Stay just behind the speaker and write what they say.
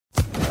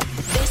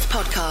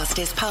podcast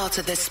is part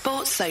of the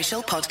Sports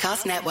Social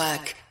Podcast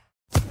Network.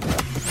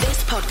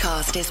 This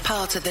podcast is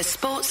part of the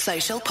Sports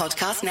Social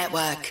Podcast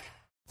Network.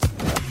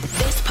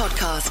 This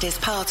podcast is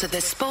part of the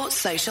Sports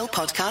Social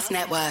Podcast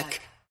Network.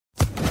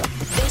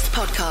 This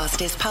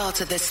podcast is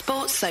part of the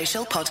Sports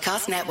Social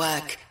Podcast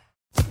Network.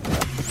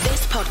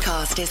 This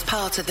podcast is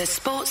part of the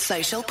Sports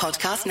Social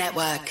Podcast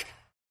Network.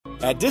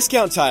 At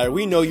Discount Tire,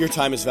 we know your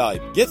time is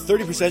valuable. Get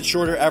 30%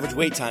 shorter average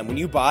wait time when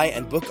you buy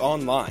and book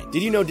online.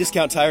 Did you know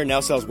Discount Tire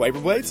now sells wiper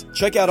blades?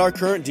 Check out our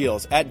current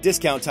deals at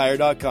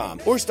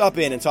discounttire.com or stop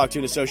in and talk to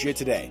an associate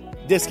today.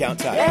 Discount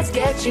Tire. Let's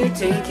get you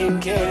taken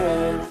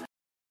care of.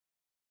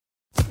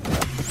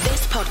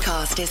 This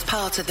podcast is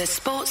part of the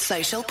Sports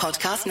Social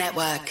Podcast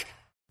Network.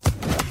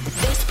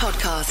 This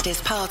podcast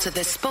is part of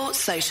the Sports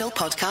Social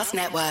Podcast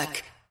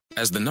Network.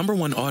 As the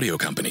 #1 audio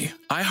company,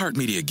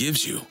 iHeartMedia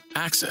gives you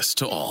access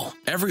to all.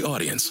 Every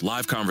audience,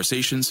 live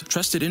conversations,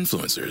 trusted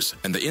influencers,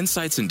 and the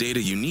insights and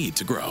data you need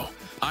to grow.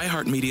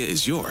 iHeartMedia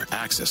is your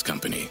access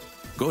company.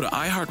 Go to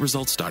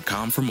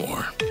iHeartResults.com for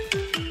more.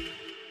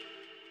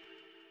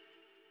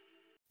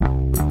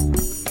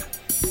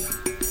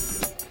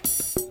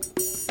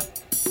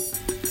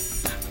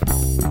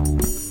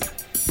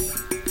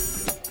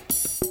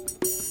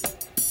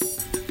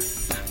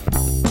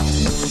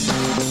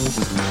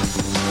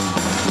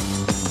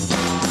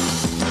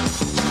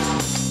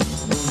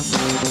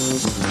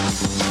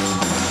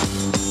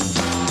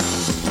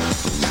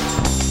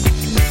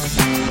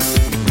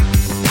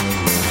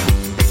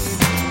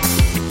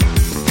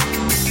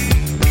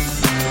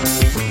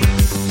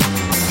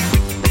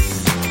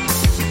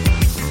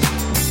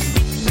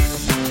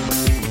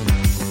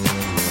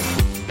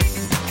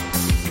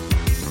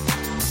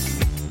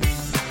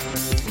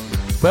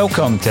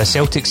 Welcome to A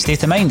Celtic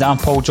State of Mind. I'm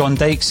Paul John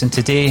Dykes, and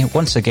today,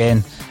 once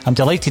again, I'm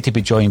delighted to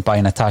be joined by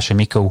Natasha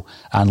Meikle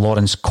and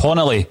Lawrence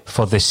Connolly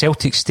for the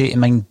Celtic State of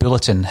Mind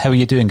Bulletin. How are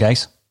you doing,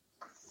 guys?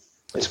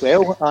 As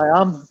well, I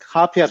am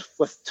happier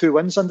with 2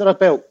 wins under our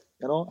belt,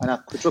 and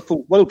a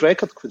world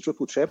record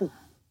quadruple treble.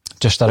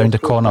 Just around the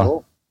corner,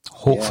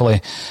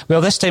 hopefully. Yeah.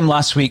 Well, this time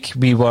last week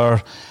we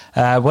were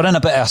in a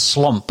bit of a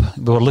slump.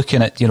 We were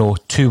looking at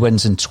 2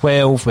 wins in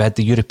 12. We had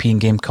the European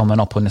game coming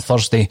up on the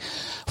Thursday,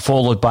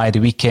 followed by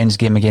the weekend's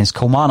game against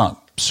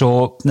Kilmarnock.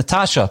 So,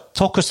 Natasha,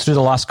 talk us through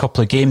the last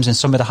couple of games and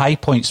some of the high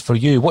points for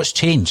you. What's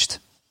changed?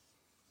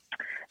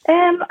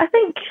 I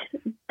think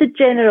the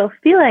general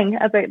feeling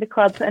about the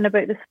club and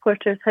about the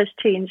supporters has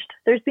changed.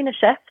 There's been a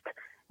shift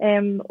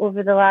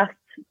over the last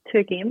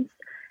 2 games.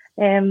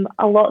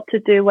 A lot to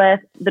do with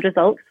the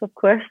results, of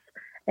course.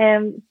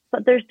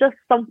 But there's just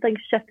something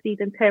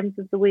shifted in terms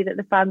of the way that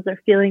the fans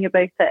are feeling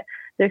about it.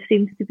 There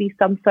seems to be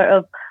some sort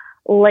of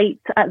light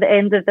at the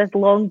end of this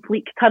long,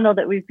 bleak tunnel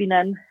that we've been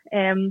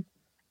in.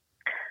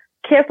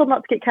 Careful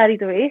not to get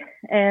carried away.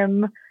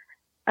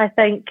 I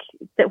think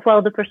that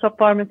while the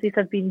performances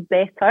have been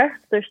better,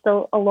 there's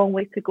still a long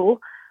way to go.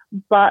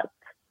 But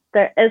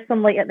there is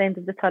some light at the end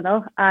of the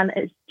tunnel, and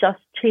it's just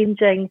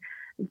changing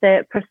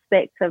the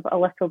perspective a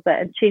little bit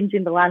and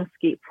changing the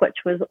landscape,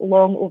 which was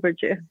long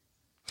overdue.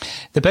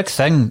 The big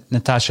thing,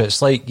 Natasha,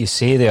 it's like you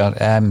say there,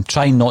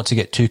 trying not to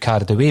get too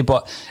carried away,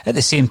 but at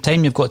the same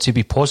time, you've got to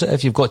be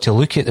positive. You've got to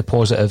look at the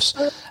positives.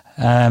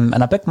 And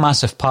a big,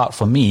 massive part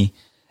for me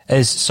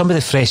is some of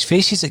the fresh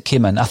faces that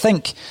came in. I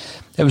think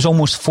it was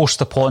almost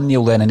forced upon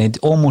Neil Lennon. He'd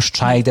almost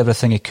tried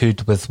everything he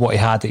could with what he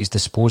had at his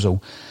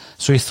disposal.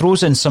 So he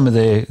throws in some of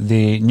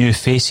the new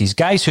faces,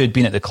 guys who had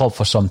been at the club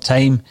for some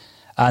time,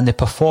 and they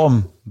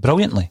perform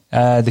brilliantly.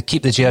 They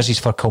keep the jerseys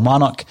for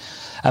Kilmarnock,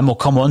 and we'll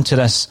come on to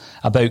this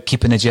about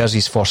keeping the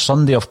jerseys for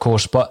Sunday, of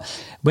course. But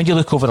when you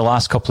look over the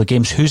last couple of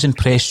games, who's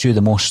impressed you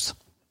the most?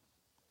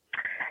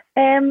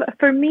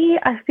 For me,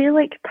 I feel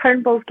like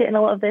Turnbull's getting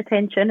a lot of the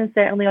attention, and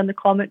certainly on the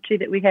commentary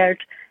that we heard,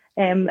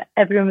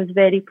 everyone was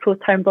very pro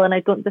Turnbull, and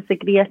I don't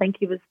disagree. I think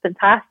he was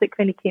fantastic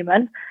when he came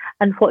in,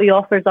 and what he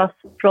offers us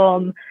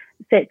from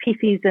set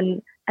pieces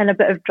and a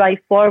bit of drive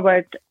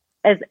forward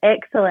is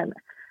excellent.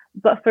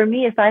 But for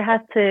me, if I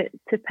had to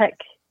pick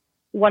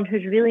one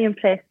who's really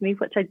impressed me,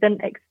 which I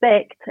didn't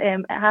expect,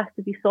 it has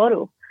to be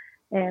Sorrow.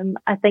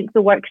 I think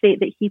the work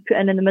rate that he put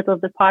in the middle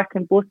of the park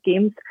in both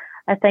games,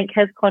 I think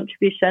his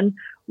contribution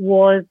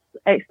was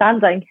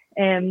outstanding.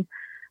 And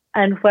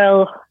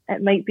while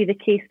it might be the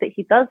case that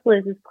he does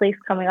lose his place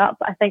coming up,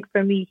 I think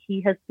for me, he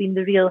has been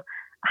the real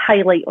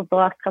highlight of the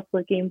last couple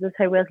of games, is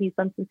how well he's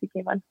done since he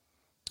came in.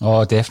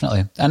 Oh,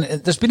 definitely. And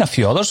there's been a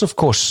few others, of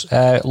course.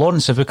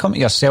 Lawrence, if we come to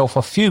yourself,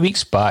 a few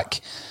weeks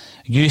back,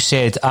 you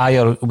said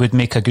Ayer would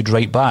make a good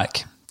right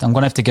back. I'm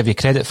going to have to give you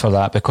credit for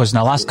that, because in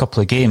the last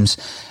couple of games,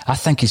 I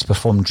think he's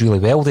performed really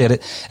well there.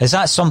 Is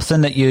that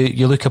something that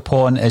you look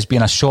upon as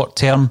being a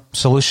short-term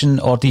solution,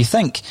 or do you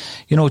think,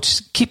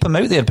 just keep him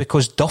out there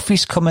because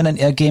Duffy's coming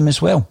into a game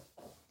as well?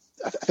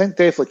 I think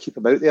definitely keep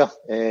him out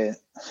there.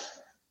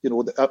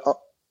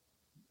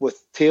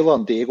 With Taylor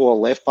and Diego, our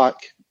left back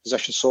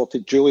position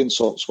sorted, Julian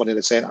sorts one of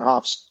the centre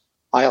halves,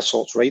 Ayer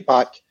sorts right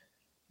back.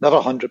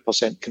 Never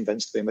 100%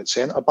 convinced of him at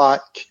centre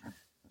back.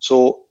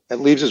 So it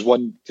leaves us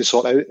one to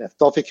sort out. If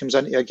Duffy comes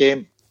into a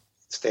game,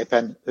 step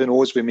in. Who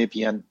knows, we may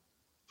be in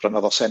for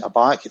another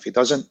centre-back if he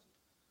doesn't.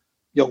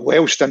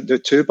 Welsh didn't do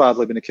too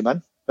badly when he came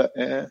in. But,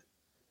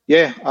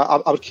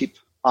 I would keep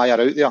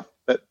Ajer out there.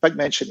 But big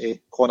mention to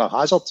Connor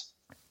Hazard.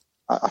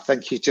 I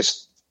think he's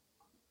just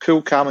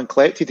cool, calm and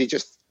collected.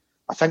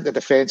 I think the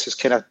defence has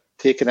kind of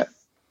taken it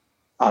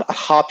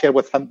happier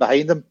with him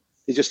behind him.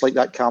 He just like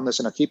that calmness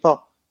in a keeper.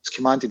 He's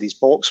commanded his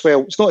box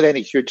well. It's not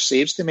any huge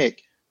saves to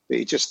make, but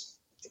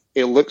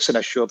he looks an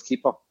assured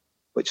keeper,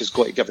 which has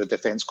got to give the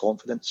defence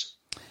confidence.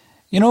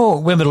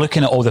 When we're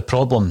looking at all the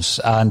problems,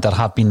 and there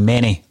have been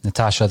many,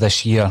 Natasha,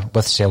 this year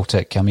with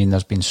Celtic, I mean,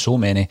 there's been so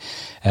many.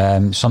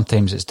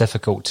 Sometimes it's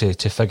difficult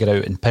to figure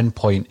out and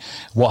pinpoint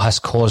what has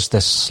caused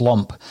this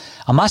slump.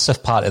 A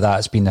massive part of that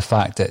has been the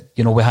fact that,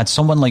 we had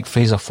someone like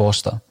Fraser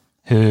Forster,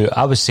 who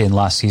I was saying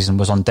last season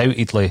was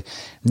undoubtedly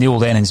Neil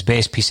Lennon's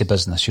best piece of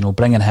business,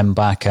 bringing him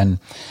back in.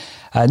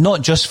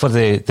 Not just for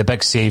the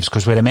big saves,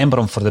 because we remember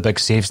him for the big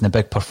saves and the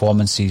big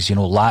performances,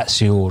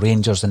 Lazio,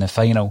 Rangers in the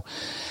final.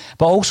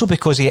 But also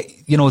because the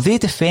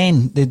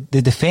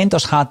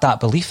defenders had that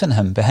belief in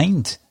him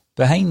behind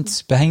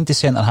the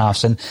centre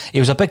halves, and he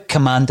was a big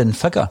commanding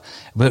figure.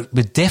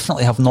 We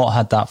definitely have not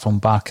had that from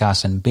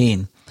Barkas and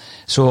Bain.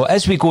 So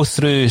as we go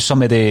through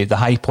some of the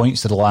high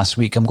points of the last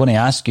week, I'm going to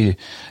ask you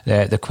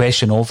the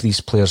question of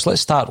these players.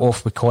 Let's start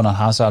off with Connor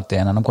Hazard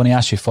then, and I'm going to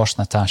ask you first,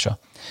 Natasha.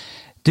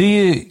 Do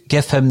you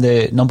give him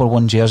the number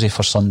 1 jersey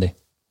for Sunday?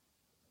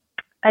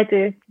 I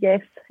do,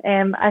 yes.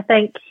 I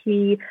think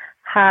he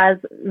has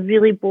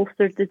really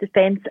bolstered the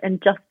defence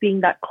and just being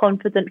that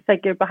confident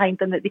figure behind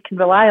them that they can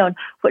rely on,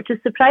 which is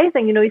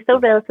surprising. He's still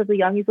relatively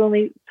young. He's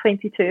only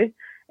 22.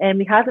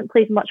 He hasn't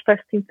played much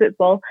first-team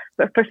football,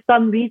 but for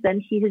some reason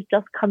he has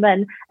just come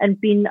in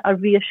and been a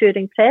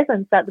reassuring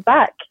presence at the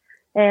back.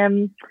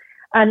 And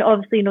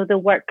obviously,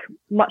 they'll work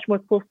much more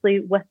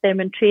closely with them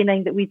in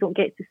training that we don't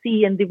get to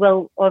see, and they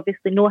will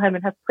obviously know him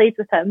and have played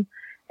with him.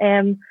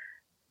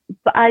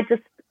 But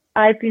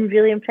I've been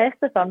really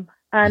impressed with him.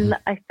 And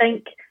I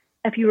think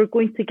if you were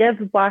going to give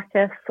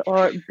Barkas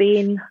or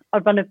Bain a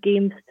run of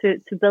games to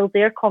build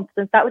their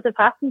confidence, that would have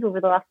happened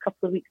over the last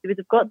couple of weeks. They would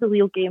have got the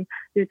Lille game.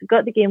 They would have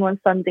got the game on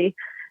Sunday.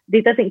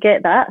 They didn't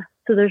get that.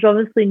 So there's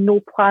obviously no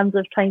plans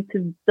of trying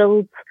to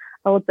build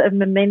a little bit of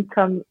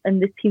momentum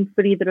in the team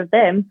for either of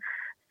them.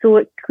 So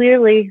it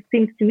clearly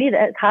seems to me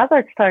that it's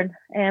Hazard's turn.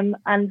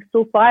 And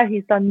so far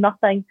he's done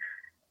nothing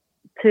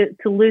to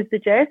lose the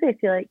jersey, if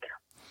you like.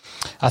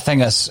 I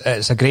think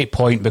it's a great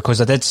point, because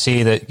I did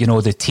say that,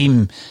 the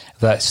team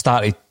that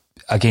started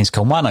against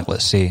Kilmarnock,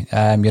 let's say,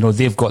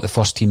 they've got the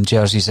first team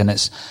jerseys, and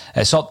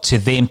it's up to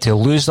them to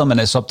lose them,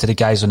 and it's up to the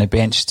guys on the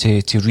bench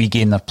to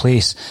regain their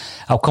place.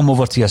 I'll come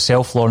over to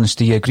yourself, Lawrence.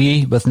 Do you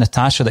agree with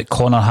Natasha that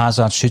Connor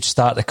Hazard should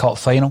start the cup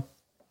final?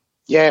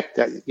 Yeah,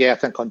 I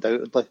think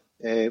undoubtedly.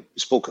 We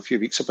spoke a few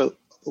weeks ago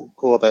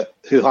about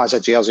who has a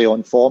jersey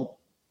on form,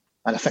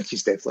 and I think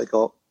he's definitely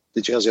got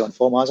the jersey on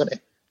form, hasn't he?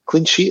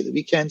 Clean sheet at the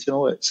weekend,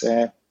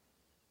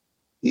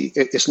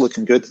 it's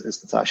looking good.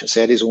 As Natasha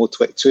said, he's only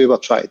 22. We're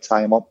trying to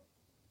tie him up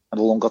in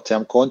a longer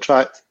term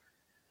contract.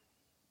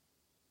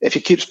 If he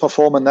keeps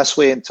performing this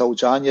way until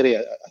January,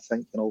 I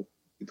think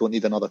we don't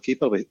need another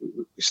keeper. We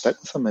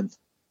stick with him. And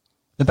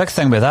the big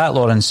thing with that,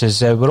 Lawrence,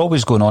 is we're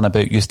always going on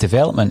about youth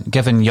development,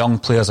 giving young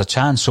players a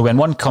chance. So when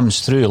one comes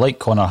through, like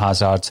Connor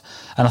Hazard,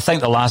 and I think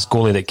the last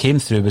goalie that came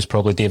through was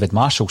probably David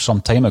Marshall some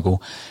time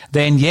ago,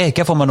 then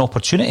give him an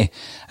opportunity.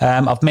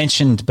 I've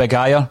mentioned Big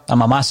Ajer.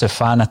 I'm a massive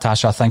fan,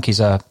 Natasha. I think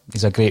he's a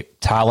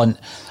great talent.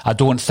 I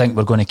don't think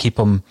we're going to keep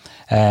him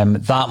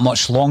that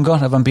much longer,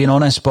 if I'm being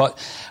honest. But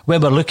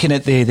when we're looking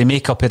at the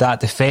makeup of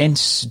that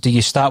defence, do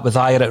you start with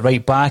Ajer at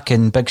right back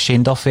and Big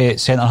Shane Duffy at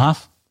centre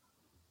half?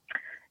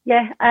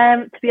 Yeah,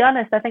 to be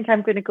honest, I think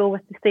I'm going to go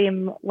with the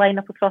same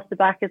lineup across the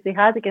back as they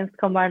had against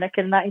Kilmarnock,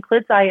 and that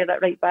includes Ajer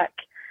at right back.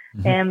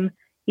 Mm-hmm.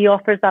 He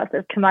offers that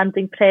sort of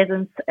commanding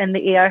presence in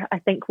the air, I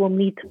think we'll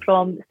need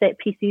from set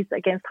pieces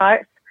against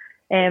Hearts.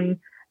 And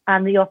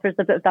he offers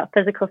a bit of that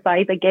physical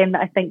side, again,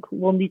 that I think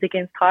we'll need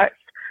against Hearts.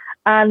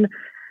 And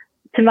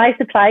to my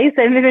surprise,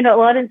 and maybe not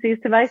Lawrence's,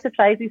 to my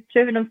surprise, he's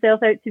proven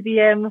himself out to be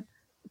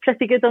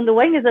pretty good on the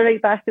wing as a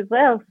right back as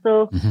well.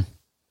 So... Mm-hmm.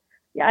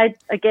 Yeah,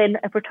 again,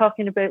 if we're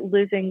talking about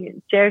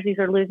losing jerseys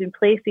or losing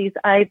places,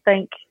 I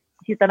think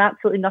he's done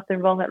absolutely nothing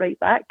wrong at right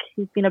back.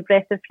 He's been a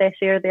breath of fresh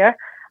air there,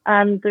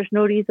 and there's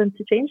no reason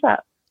to change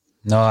that.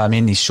 No, I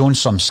mean, he's shown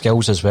some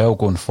skills as well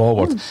going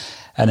forward.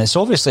 And it's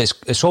obviously,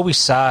 it's always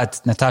sad,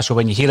 Natasha,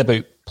 when you hear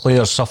about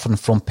players suffering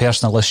from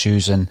personal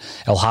issues, and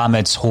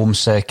Elhamed's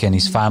homesick and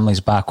his family's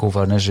back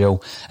over in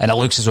Israel, and it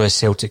looks as though his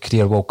Celtic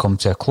career will come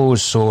to a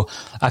close. So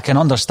I can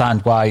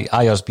understand why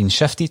Ajer's been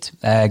shifted.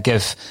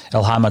 Give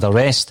Elhamed a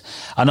rest.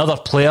 Another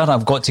player,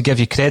 I've got to give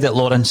you credit,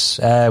 Lawrence,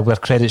 where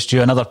credit's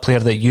due, another player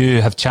that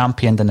you have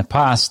championed in the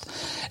past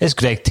is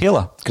Greg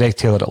Taylor. Greg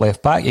Taylor at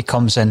left back. He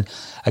comes in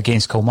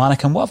against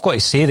Kilmarnock, and what I've got to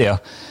say there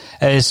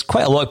is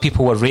quite a lot of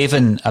people were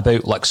raving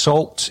about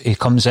Laxalt. He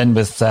comes in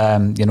with,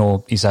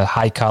 he's a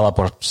high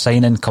calibre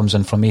signing, comes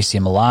in from AC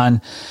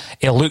Milan.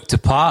 He looked the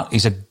part.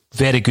 He's a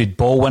very good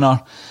ball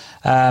winner.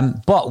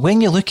 But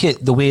when you look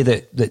at the way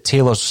that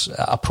Taylor's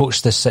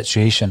approached this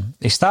situation,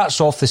 he starts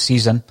off the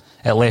season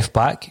at left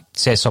back,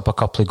 sets up a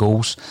couple of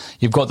goals.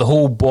 You've got the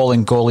whole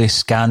Bolingoli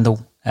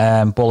scandal,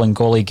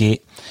 Bolingoli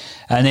gate.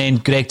 And then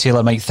Greg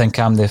Taylor might think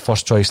I'm the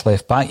first choice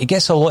left back. He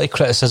gets a lot of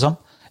criticism.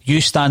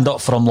 You stand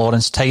up for him,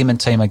 Lawrence, time and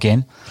time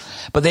again.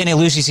 But then he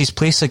loses his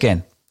place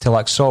again to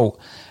Laxalt.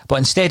 But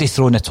instead of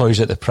throwing the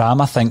toys at the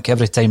pram, I think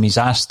every time he's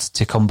asked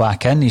to come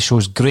back in, he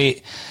shows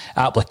great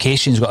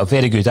application. He's got a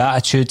very good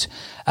attitude.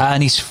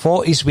 And he's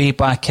fought his way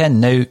back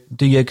in. Now,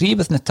 do you agree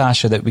with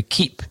Natasha that we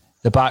keep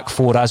the back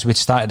four as we'd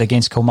started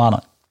against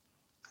Kilmarnock?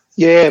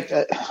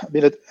 Yeah, I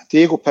mean,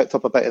 Diego picked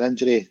up a bit of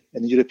injury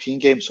in the European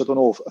game, so I don't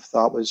know if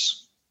that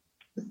was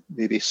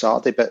maybe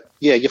Saturday. But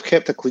yeah, you've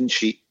kept a clean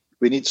sheet.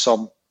 We need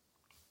some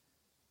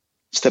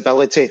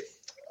stability.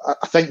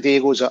 I think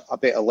Diego's a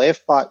better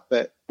left back,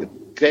 but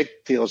Greg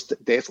Taylor's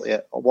definitely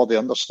a worthy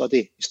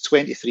understudy. He's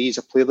 23. He's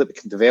a player that we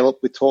can develop.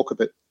 We talk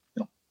about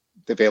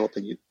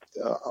developing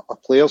our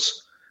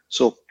players.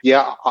 So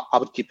yeah, I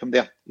would keep him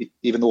there,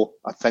 even though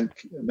I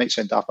think it might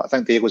sound daft, but I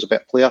think Diego's a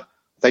better player.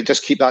 I think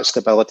just keep that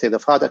stability.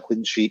 They've had a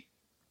clean sheet.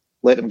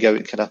 Let him go out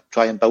and kind of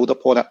try and build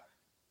upon it.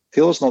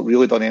 Taylor's not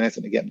really done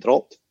anything to get him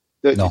dropped.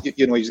 No.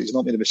 He's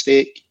not made a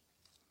mistake.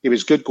 He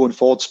was good going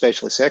forward,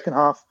 especially second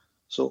half.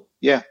 So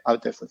yeah, I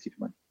would definitely keep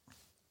him in.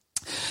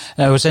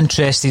 I was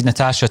interested,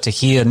 Natasha, to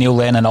hear Neil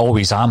Lennon. I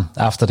always am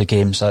after the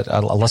games. I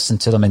listen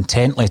to them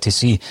intently to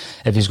see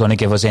if he's going to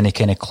give us any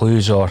kind of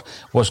clues or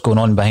what's going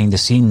on behind the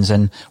scenes.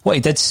 And what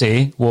he did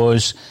say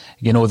was,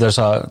 there's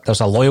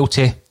a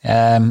loyalty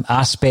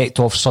aspect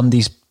of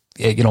Sunday's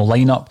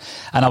lineup.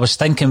 And I was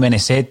thinking when he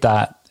said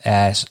that,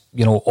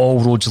 all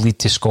roads lead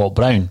to Scott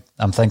Brown.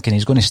 I'm thinking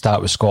he's going to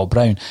start with Scott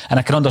Brown. And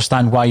I can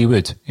understand why he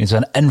would. He's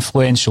an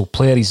influential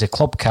player. He's a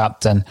club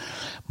captain,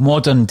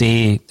 modern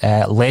day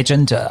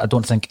legend. I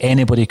don't think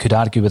anybody could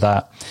argue with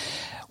that.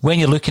 When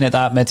you're looking at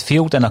that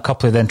midfield and a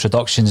couple of the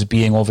introductions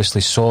being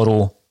obviously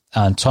Soro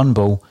and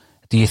Turnbull,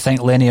 do you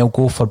think Lenny will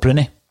go for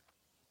Bruni?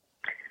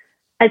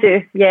 I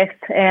do, yes.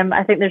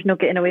 I think there's no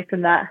getting away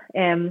from that.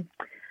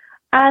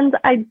 And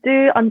I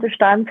do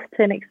understand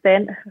to an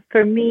extent.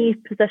 For me,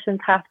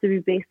 positions have to be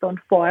based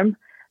on form.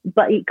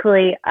 But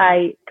equally,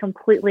 I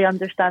completely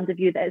understand the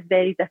view that it's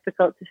very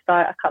difficult to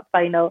start a cup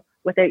final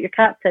without your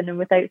captain and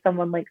without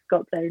someone like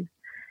Scott Brown.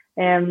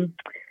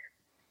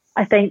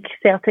 I think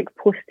Celtic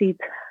posted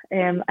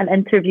an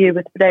interview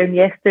with Brown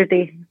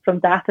yesterday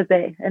from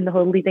Databet in the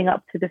whole leading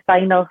up to the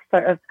final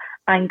sort of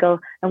angle.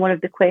 And one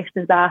of the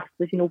questions asked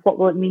was, what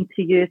will it mean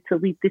to you to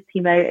lead the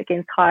team out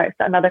against Hearts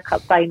at another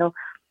cup final?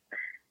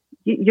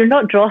 You're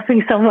not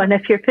dropping someone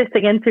if you're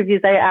putting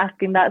interviews out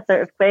asking that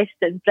sort of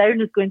question.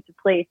 Brown is going to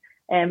play.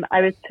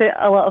 I would put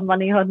a lot of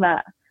money on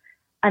that.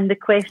 And the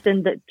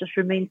question that just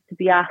remains to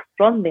be asked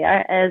from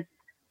there is,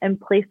 in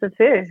place of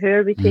who? Who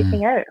are we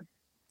taking out?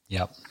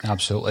 Yep,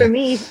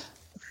 absolutely.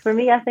 For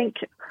me, I think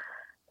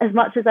as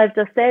much as I've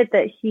just said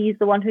that he's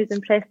the one who's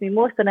impressed me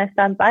most, and I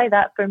stand by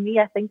that, for me,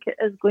 I think it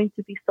is going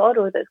to be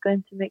Soro that's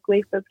going to make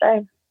way for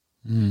Brown.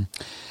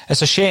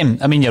 It's a shame.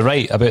 I mean, you're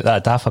right about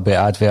that Databet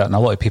advert, and a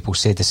lot of people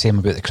say the same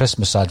about the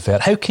Christmas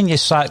advert. How can you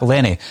sack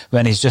Lenny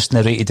when he's just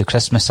narrated the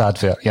Christmas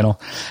advert, And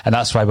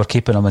that's why we're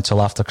keeping him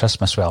until after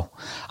Christmas. Well,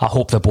 I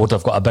hope the board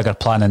have got a bigger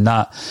plan than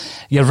that.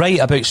 You're right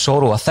about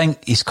Soro. I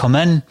think he's come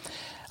in.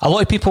 A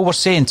lot of people were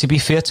saying, to be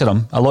fair to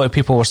him, a lot of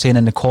people were saying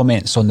in the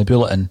comments on the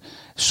Bulletin,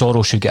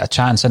 Soro should get a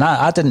chance. And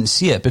I didn't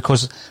see it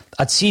because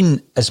I'd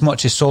seen as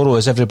much as Soro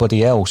as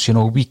everybody else,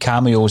 wee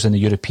cameos in the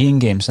European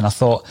games. And I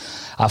thought,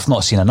 I've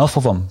not seen enough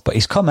of him. But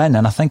he's come in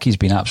and I think he's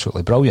been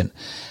absolutely brilliant.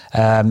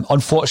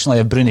 Unfortunately,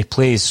 if Bruni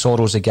plays,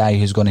 Soro's the guy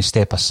who's going to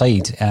step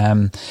aside.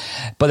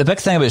 But the big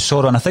thing about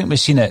Soro, and I think we've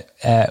seen it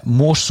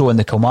more so in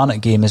the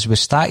Kilmarnock game, is we've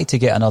started to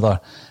get another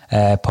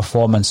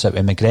performance out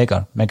with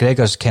McGregor.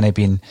 McGregor's kind of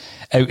been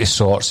out of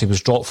sorts. He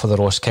was dropped for the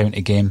Ross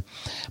County game.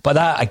 But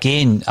that,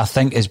 again, I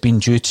think has been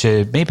due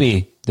to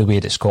maybe the way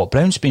that Scott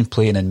Brown's been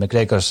playing, and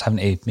McGregor's having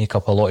to make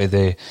up a lot of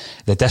the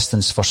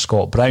distance for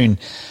Scott Brown.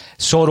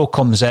 Soro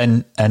comes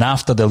in, and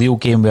after the Lille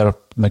game where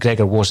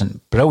McGregor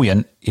wasn't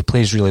brilliant, he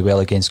plays really well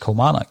against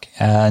Kilmarnock.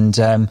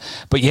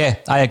 But yeah,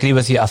 I agree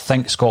with you. I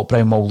think Scott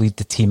Brown will lead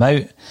the team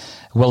out.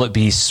 Will it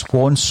be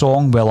swan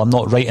song? Well, I'm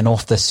not writing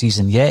off this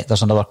season yet.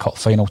 There's another cup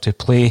final to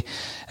play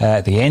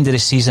at the end of the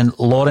season.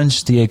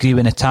 Lawrence, do you agree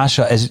with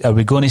Natasha? Are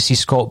we going to see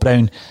Scott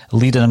Brown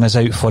leading us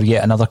out for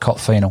yet another cup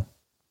final?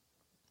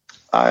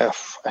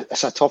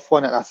 It's a tough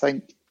one, and I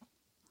think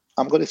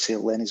I'm going to say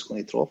Lenny's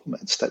going to drop him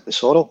and stick with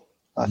Soro.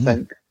 I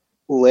think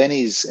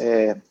Lenny's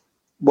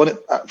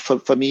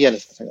for me, and I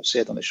think I've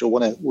said on the show,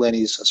 one of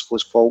Lenny's, I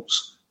suppose,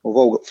 faults. We've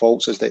all got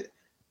faults, is that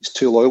he's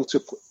too loyal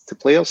to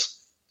players.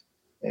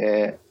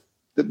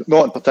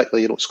 Not in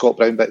particular, Scott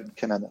Brown, but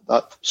kind of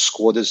that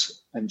squad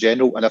is in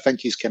general. And I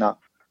think he's kind of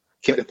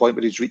came to the point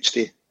where he's reached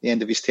the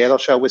end of his tether,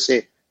 shall we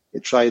say. He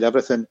tried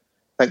everything.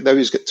 I think now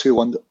he's got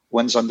 2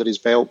 wins under his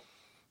belt.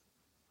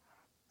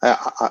 I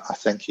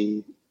think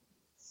he'll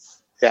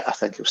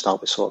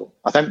start with Soro.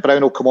 I think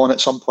Brown will come on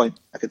at some point.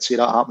 I could see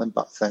that happening,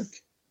 but I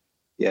think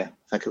I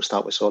think he'll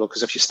start with Sorrow,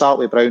 because if you start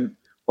with Brown,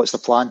 what's the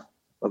plan?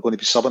 We're going to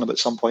be subbing him at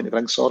some point to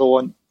bring Sorrow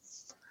on.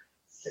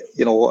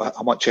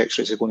 How much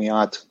extra is he going to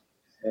add?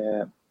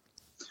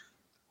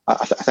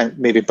 I think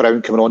maybe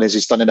Brown coming on as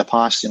he's done in the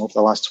past, for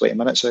the last 20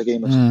 minutes of the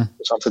game or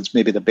something's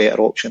maybe the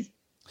better option,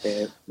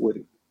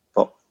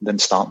 but then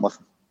starting with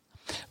him.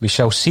 We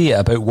shall see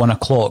at about 1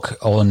 o'clock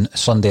on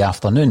Sunday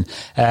afternoon.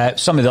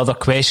 Some of the other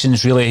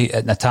questions, really,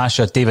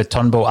 Natasha, David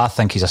Turnbull, I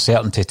think he's a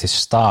certainty to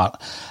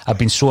start. I've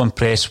been so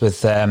impressed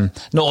with not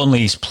only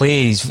his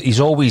play, he's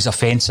always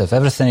offensive.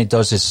 Everything he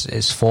does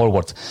is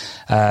forward.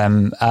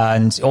 And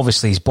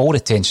obviously his ball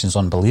retention is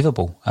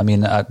unbelievable. I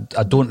mean, I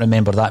don't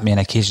remember that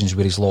many occasions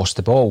where he's lost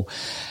the ball.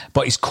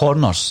 But his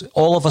corners,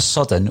 all of a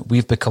sudden,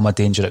 we've become a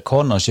danger at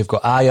corners. You've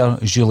got Ayer,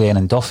 Jullien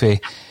and Duffy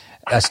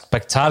as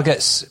big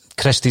targets.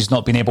 Christie's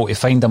not been able to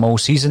find them all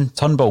season.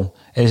 Turnbull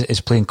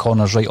is playing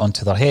corners right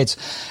onto their heads.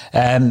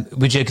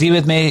 Would you agree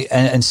with me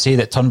and say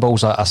that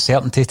Turnbull's a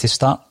certainty to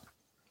start?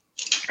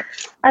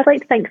 I'd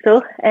like to think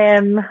so.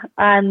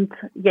 And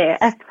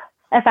yeah,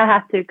 if I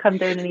have to come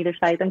down on either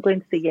side, I'm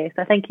going to say yes.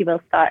 I think he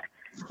will start.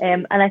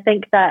 And I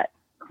think that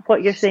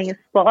what you're saying is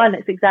spot on.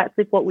 It's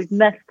exactly what we've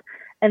missed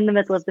in the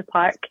middle of the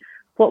park.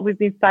 What we've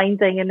been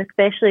finding, and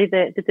especially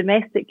the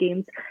domestic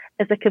games,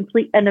 is a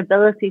complete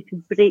inability to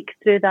break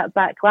through that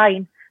back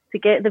line to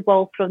get the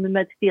ball from the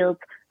midfield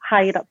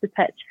higher up the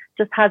pitch.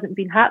 Just hasn't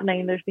been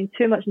happening. There's been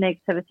too much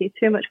negativity,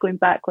 too much going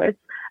backwards,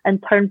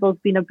 and Turnbull's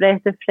been a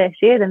breath of fresh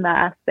air in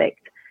that aspect.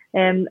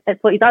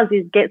 It's what he does.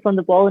 He gets on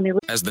the ball and he...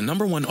 As the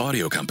 #1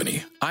 audio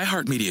company,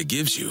 iHeartMedia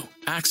gives you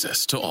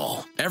access to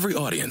all. Every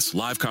audience,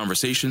 live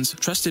conversations,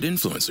 trusted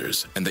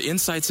influencers, and the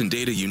insights and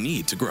data you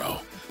need to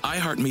grow.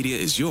 iHeartMedia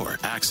is your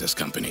access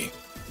company.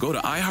 Go to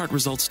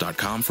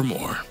iHeartResults.com for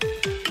more.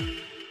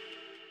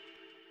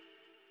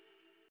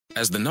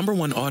 As the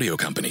 #1 audio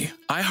company,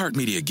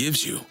 iHeartMedia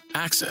gives you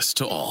access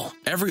to all.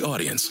 Every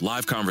audience,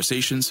 live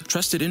conversations,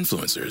 trusted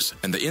influencers,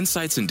 and the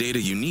insights and data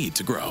you need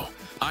to grow.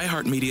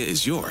 iHeartMedia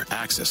is your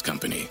access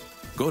company.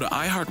 Go to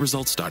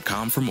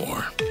iHeartResults.com for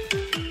more.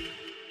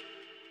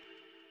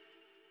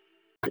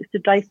 To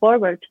drive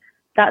forward,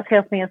 that's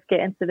helping us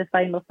get into the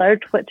final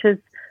third, which is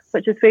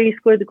where you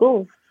score the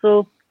goals.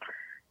 So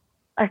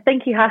I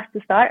think he has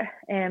to start,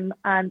 and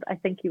I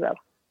think he will.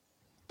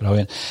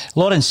 Brilliant.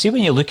 Lauren, see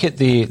when you look at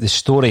the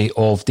story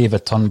of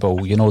David Turnbull,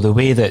 the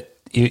way that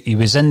he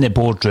was in the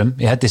boardroom,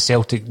 he had the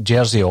Celtic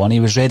jersey on, he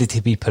was ready to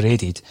be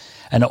paraded,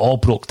 and it all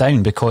broke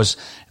down because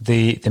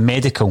the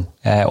medical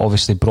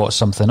obviously brought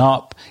something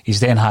up.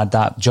 He's then had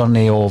that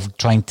journey of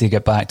trying to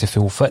get back to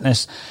full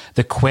fitness.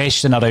 The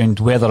question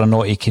around whether or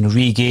not he can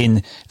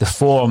regain the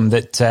form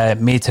that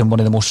made him one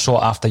of the most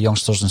sought after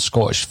youngsters in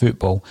Scottish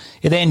football.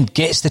 He then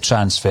gets the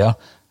transfer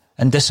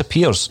and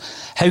disappears.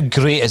 How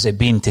great has it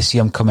been to see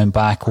him coming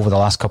back over the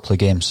last couple of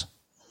games?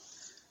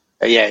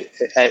 Yeah,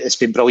 it's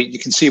been brilliant. You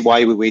can see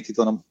why we waited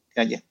on him,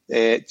 can't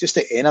you? Just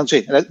the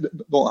energy. And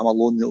not him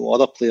alone, the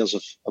other players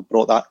have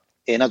brought that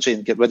energy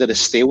and get rid of the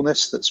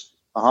staleness that's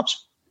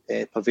perhaps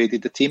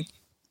pervaded the team.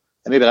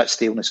 And maybe that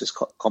staleness has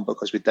come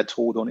because we did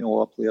hold on to all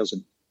our players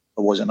and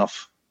there wasn't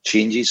enough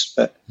changes.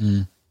 But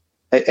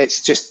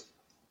it's just,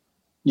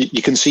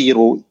 you can see,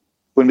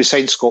 when we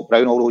signed Scott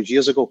Brown all those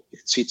years ago, you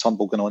can see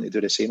Turnbull going on to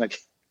do the same again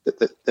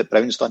that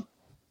Brown's done.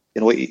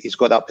 He's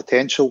got that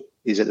potential.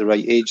 He's at the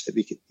right age that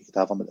we could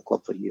have him at the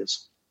club for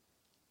years.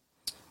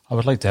 I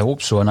would like to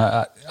hope so, and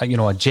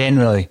I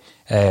generally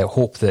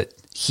hope that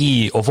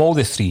he, of all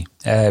the three,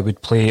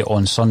 would play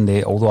on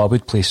Sunday, although I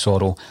would play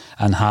Sorrow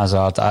and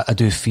Hazard. I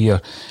do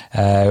fear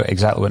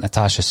exactly what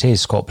Natasha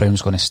says, Scott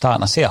Brown's going to start.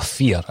 And I say I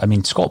fear. I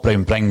mean, Scott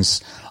Brown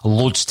brings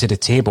loads to the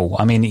table.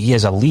 I mean, he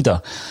is a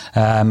leader.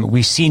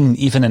 We've seen,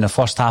 even in the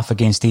first half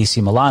against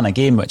AC Milan, a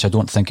game which I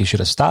don't think he should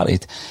have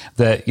started,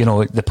 that,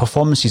 the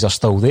performances are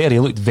still there. He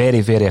looked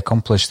very, very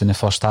accomplished in the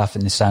first half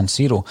in the San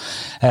Siro.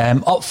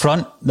 Up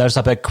front, there's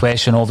a big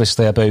question,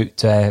 obviously,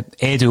 about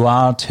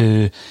Edouard,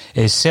 who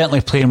is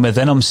certainly playing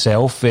within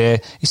himself. He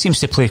seems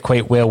to play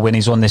quite well when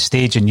he's on the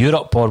stage in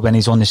Europe or when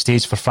he's on the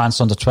stage for France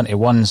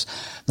under-21s.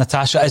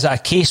 Natasha, is it a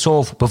case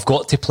of we've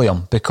got to play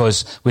him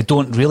because we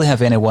don't really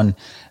have anyone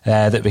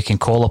that we can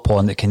call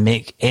upon that can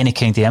make any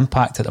kind of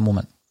impact at the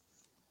moment?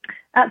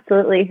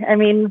 Absolutely. I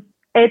mean,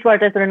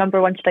 Edouard is our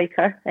 #1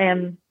 striker.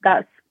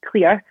 That's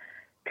clear.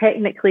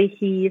 Technically,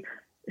 he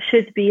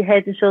should be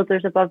head and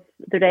shoulders above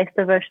the rest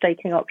of our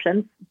striking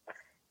options.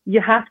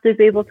 You have to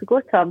be able to go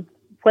to him.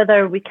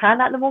 Whether we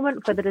can at the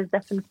moment, whether his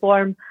different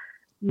form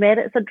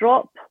merits a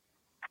drop,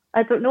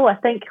 I don't know. I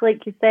think,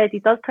 like you said, he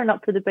does turn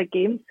up for the big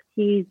games.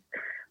 He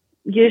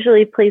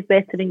usually plays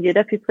better in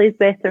Europe. He plays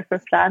better for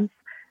France.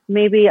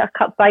 Maybe a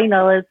cup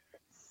final is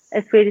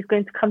where he's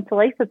going to come to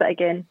life a bit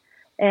again.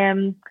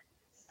 And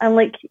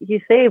like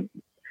you say,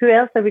 who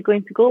else are we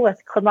going to go with?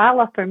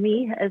 Klimala, for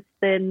me, is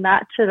the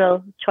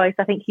natural choice.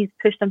 I think he's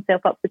pushed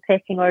himself up the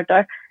pecking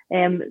order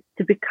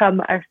to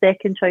become our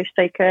second choice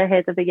striker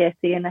ahead of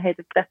Ajeti and ahead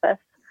of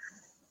Griffiths.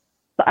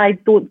 But I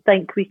don't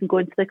think we can go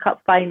into the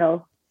cup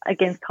final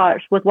against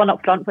Hearts with one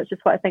up front, which is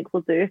what I think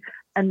we'll do,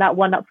 and that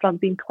one up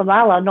front being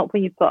Klimala, not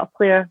when you've got a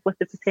player with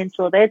the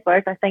potential of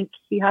Edward. I think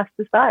he has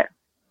to start.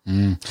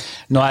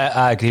 No,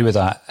 I agree with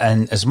that.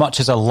 And as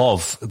much as I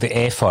love the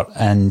effort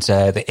and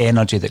the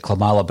energy that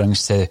Klimala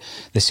brings to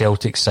the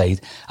Celtic side,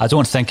 I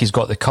don't think he's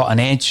got the cutting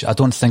edge. I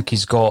don't think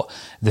he's got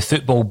the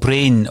football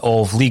brain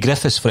of Lee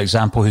Griffiths, for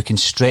example, who can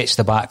stretch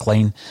the back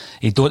line.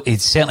 He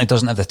certainly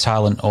doesn't have the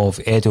talent of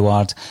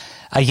Edouard.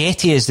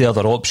 Ajeti is the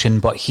other option,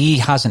 but he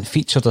hasn't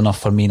featured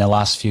enough for me in the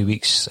last few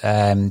weeks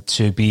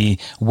to be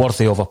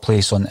worthy of a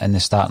place in the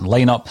starting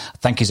lineup. I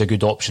think he's a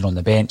good option on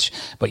the bench.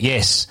 But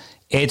yes,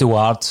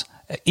 Edouard,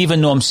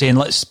 even though I'm saying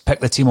let's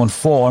pick the team on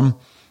form,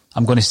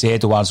 I'm going to say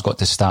Edouard's got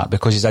to start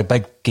because he's a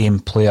big game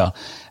player.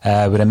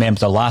 We remember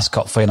the last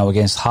cup final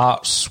against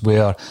Hearts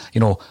where,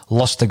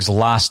 Lustig's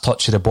last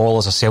touch of the ball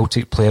as a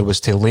Celtic player was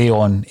to lay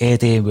on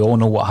Eddie. We all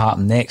know what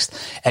happened next.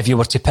 If you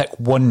were to pick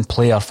one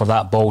player for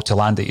that ball to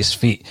land at his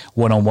feet,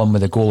 one-on-one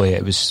with the goalie,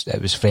 it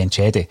was French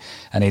Eddie.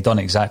 And he'd done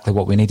exactly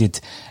what we needed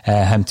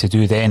him to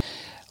do then.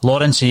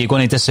 Lawrence, are you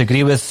going to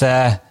disagree with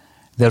the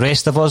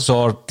rest of us,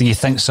 or do you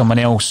think someone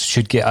else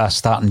should get a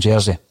starting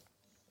jersey?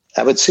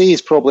 I would say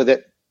he's probably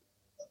that.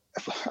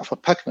 If we're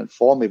picking in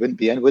form, he wouldn't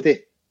be in, would he?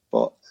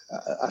 But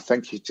I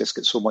think he's just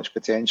got so much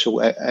potential,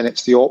 and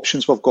it's the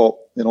options we've got.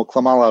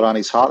 Klimala ran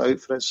his heart out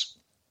for us,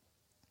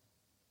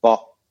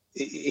 but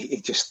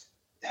he's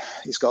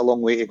got a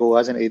long way to go,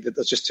 hasn't he?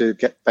 There's just too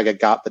big a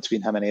gap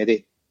between him and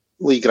Eddie.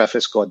 Lee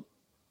Griffiths, God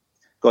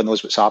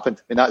knows what's happened.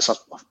 I mean, that's our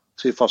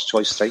two first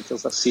choice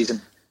strikers this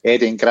season,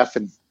 Eddie and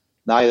Griffin.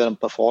 Neither of them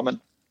performing,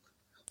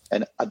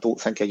 and I don't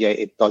think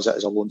Ajeti does it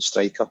as a lone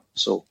striker.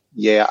 So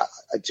yeah,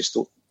 I just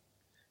don't.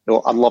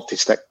 I'd love to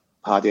stick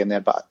Paddy in there,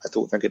 but I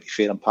don't think it'd be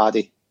fair on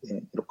Paddy.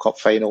 Cup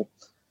final,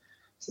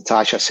 as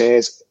Natasha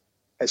says,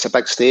 it's a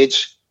big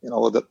stage.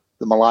 The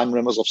Milan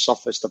rumours have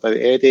surfaced about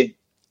Eddie.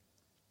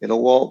 You know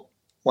what?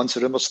 Once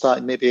the rumours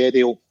start, maybe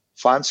Eddie will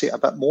fancy it a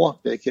bit more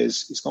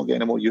because he's not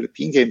getting any more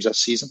European games this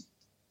season.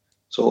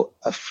 So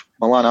if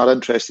Milan are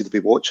interested to be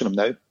watching him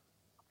now,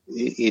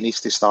 he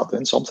needs to start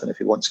doing something if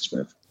he wants his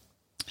move.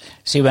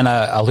 See, when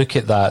I look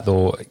at that,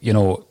 though,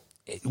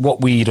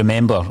 what we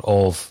remember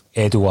of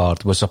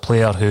Edouard was a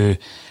player who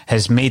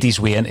has made his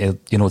way into,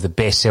 the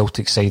best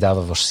Celtic side I've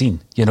ever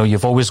seen.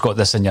 You've always got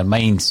this in your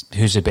mind,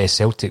 who's the best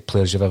Celtic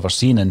players you've ever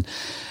seen. And,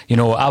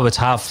 I would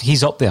have,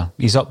 he's up there,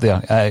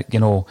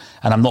 and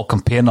I'm not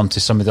comparing him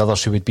to some of the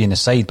others who would be in the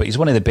side, but he's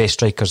one of the best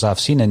strikers I've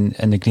seen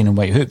in the green and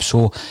white hoop.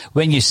 So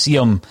when you see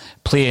him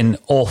playing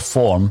off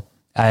form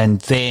and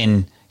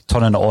then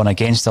turning it on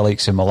against the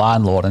likes of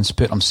Milan, Lawrence,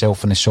 putting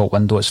himself in the shop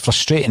window, it's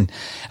frustrating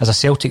as a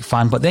Celtic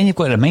fan. But then you've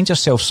got to remind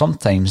yourself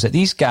sometimes that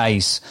these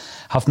guys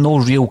have no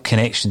real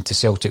connection to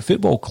Celtic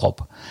Football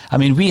Club. I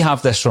mean, we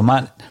have this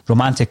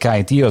romantic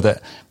idea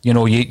that,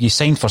 you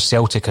signed for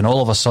Celtic and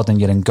all of a sudden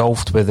you're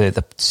engulfed with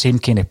the same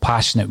kind of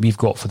passion that we've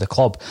got for the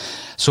club.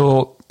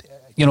 So,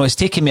 it's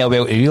taken me a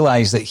while to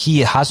realise that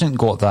he hasn't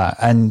got that,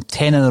 and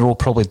 10 in a row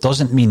probably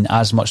doesn't mean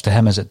as much to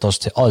him as it does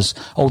to us,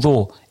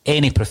 although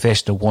any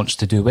professional wants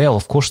to do well,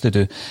 of course they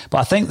do. But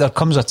I think there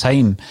comes a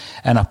time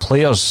in a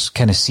player's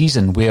kind of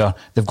season where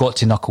they've got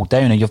to knuckle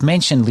down, and you've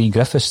mentioned Lee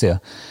Griffiths there.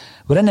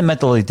 We're in the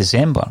middle of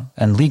December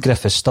and Lee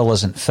Griffiths still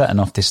isn't fit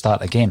enough to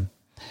start a game.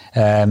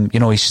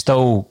 He's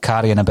still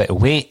carrying a bit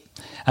of weight,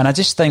 and I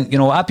just think,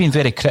 I've been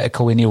very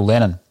critical of Neil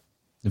Lennon,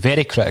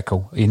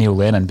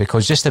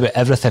 because just about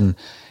everything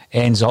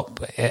ends up,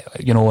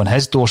 on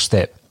his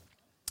doorstep.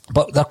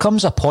 But there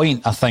comes a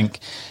point, I think,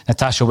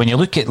 Natasha, when you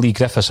look at Lee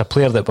Griffiths, a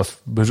player that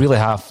we really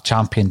have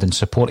championed and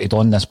supported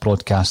on this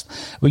broadcast,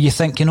 where you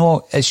think,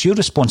 it's your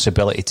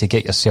responsibility to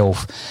get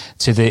yourself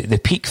to the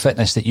peak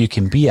fitness that you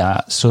can be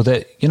at, so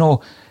that,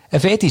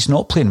 if Eddie's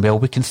not playing well,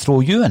 we can throw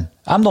you in.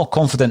 I'm not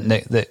confident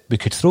that we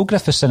could throw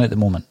Griffiths in at the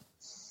moment.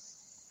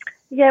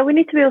 Yeah, we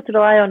need to be able to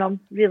rely on him,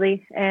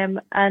 really.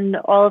 And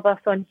all of us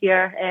on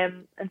here,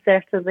 and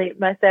certainly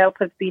myself,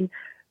 have been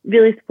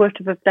really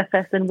supportive of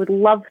Griffiths and would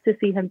love to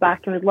see him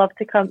back, and would love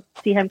to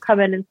see him come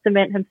in and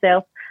cement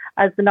himself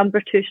as the number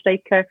 2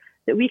 striker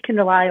that we can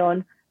rely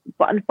on.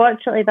 But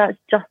unfortunately, that's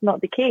just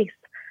not the case.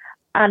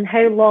 And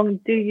how long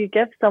do you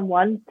give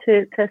someone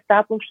to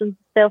establish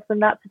themselves in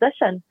that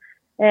position?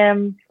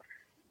 And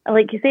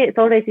like you say, it's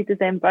already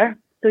December,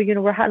 so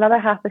we're another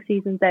half a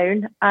season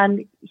down,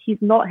 and he's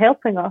not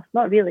helping us,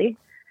 not really.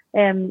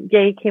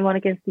 He came on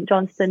against St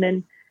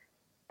Johnstone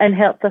and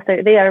helped us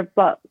out there,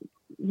 but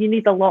you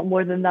need a lot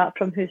more than that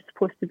from who's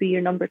supposed to be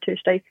your number 2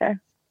 striker.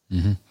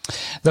 Mm-hmm.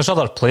 There's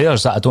other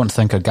players that I don't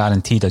think are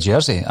guaranteed a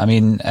jersey. I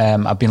mean,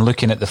 I've been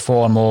looking at the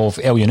form of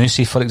El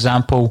Yunusi, for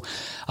example.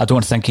 I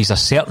don't think he's a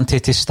certainty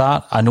to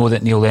start. I know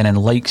that Neil Lennon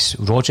likes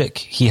Rogic.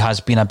 He has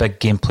been a big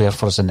game player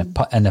for us in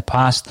the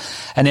past.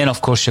 And then,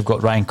 of course, you've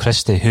got Ryan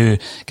Christie, who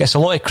gets a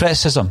lot of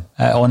criticism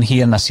on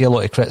here, and I see a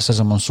lot of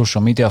criticism on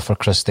social media for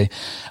Christie.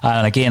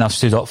 And again, I've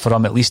stood up for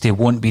him. At least he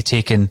won't be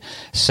taking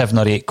 7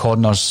 or 8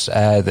 corners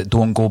that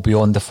don't go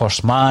beyond the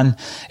first man.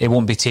 He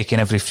won't be taking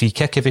every free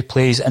kick if he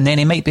plays, and then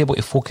he might be able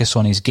to focus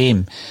on his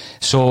game.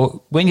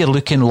 So when you're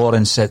looking,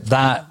 Lawrence, at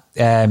that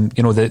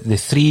the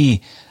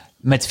three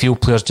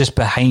midfield players just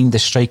behind the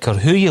striker,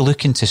 who are you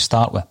looking to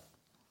start with?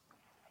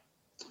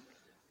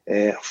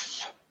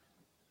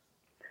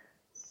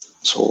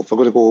 So if we're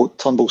going to go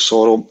Turnbull,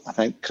 Sorrell, I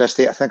think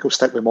Christie, I think I'll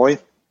stick with Moy.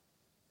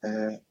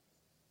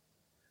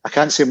 I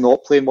can't see him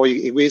not playing Moy.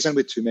 He weighs in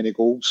with too many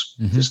goals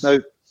just now.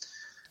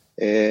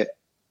 I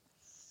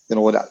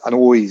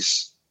know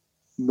he's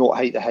not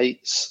height to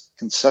heights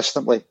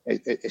consistently.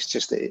 It's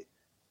just the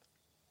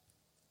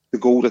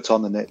goal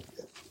return and it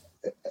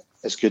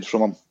is good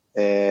from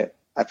him.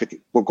 I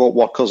think we've got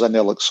workers in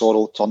there like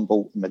Sorrell,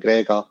 Turnbull, and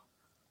McGregor.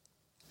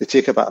 They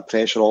take a bit of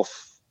pressure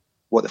off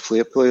what the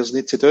flair players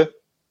need to do.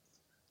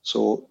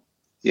 So,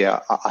 yeah,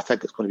 I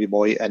think it's going to be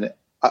Moy. And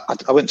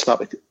I wouldn't start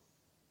with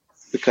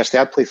Christie.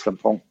 I'd play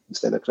Frimpong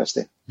instead of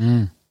Christie.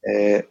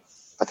 I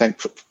think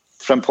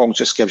Frimpong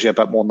just gives you a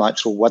bit more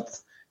natural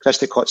width.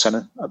 Christie cuts in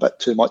a bit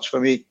too much for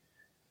me.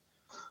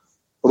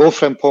 Although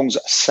Frimpong's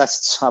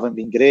assists haven't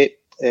been great,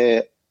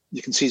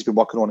 you can see he's been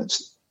working on it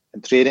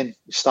in training.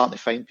 He's starting to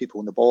find people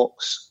in the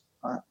box.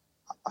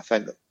 I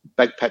think that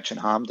big pitch in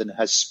Hampden,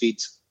 his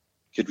speed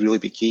could really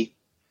be key.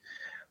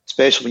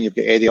 Especially when you've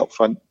got Eddie up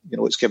front,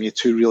 it's giving you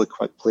two really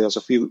quick players.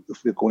 If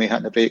we're going to hit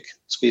in the break,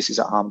 spaces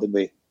at Hampden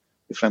with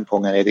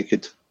Frimpong and Eddie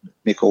could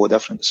make all the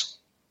difference.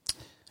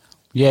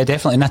 Yeah,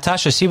 definitely.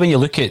 Natasha, see when you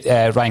look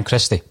at Ryan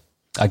Christie,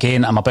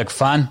 again, I'm a big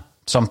fan.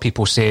 Some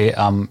people say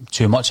I'm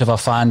too much of a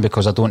fan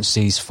because I don't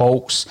see his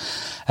faults.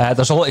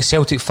 There's a lot of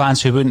Celtic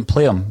fans who wouldn't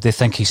play him. They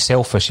think he's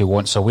selfish, he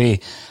wants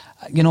away.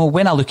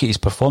 When I look at his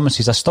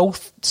performances, I still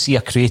see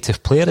a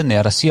creative player in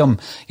there. I see him,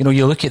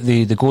 you look at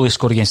the goal he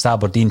scored against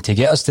Aberdeen to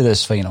get us to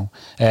this final,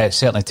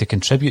 certainly to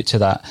contribute to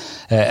that.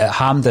 At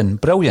Hampden,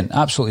 brilliant,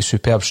 absolutely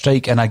superb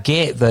strike. And I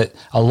get that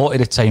a lot of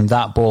the time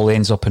that ball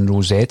ends up in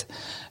row Z.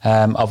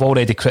 I've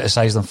already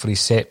criticised him for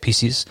his set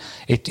pieces.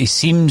 He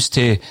seems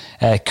to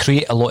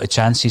create a lot of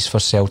chances for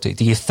Celtic.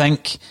 Do you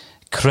think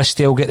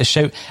Christie will get the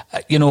shout?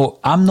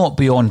 I'm not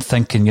beyond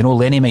thinking,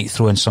 Lenny might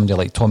throw in somebody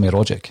like Tommy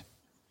Rogic.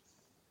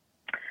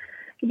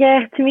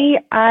 Yeah, to me,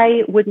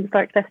 I wouldn't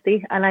start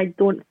Christie, and I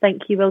don't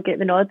think he will get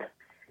the nod.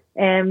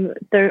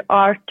 There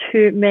are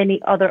too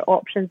many other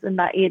options in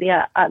that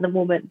area at the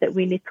moment that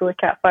we need to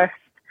look at first.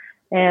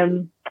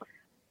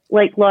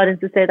 Like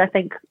Lawrence has said, I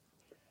think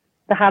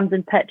the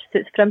Hampden pitch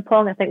suits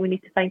Frimpong. I think we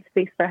need to find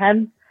space for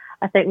him.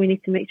 I think we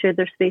need to make sure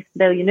there's space for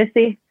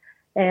Elyounoussi.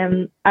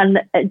 And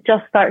it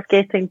just starts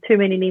getting too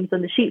many names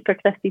on the sheet for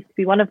Christie to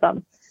be one of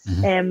them.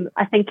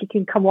 I think he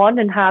can come on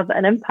and have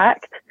an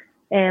impact.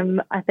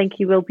 I think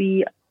he will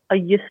be a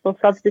useful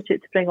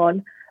substitute to bring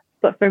on,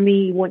 but for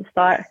me, he won't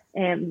start,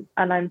 and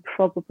I'm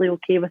probably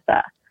okay with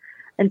that.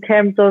 In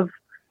terms of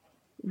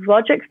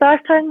Rogic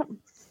starting,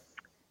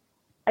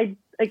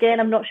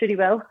 I'm not sure he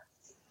will,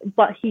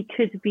 but he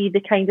could be the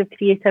kind of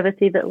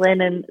creativity that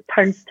Lennon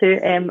turns to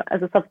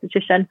as a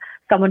substitution,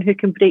 someone who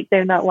can break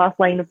down that last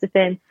line of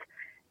defence,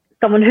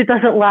 someone who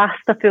doesn't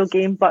last a full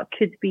game, but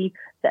could be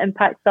the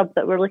impact sub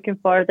that we're looking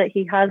for, that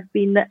he has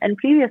been in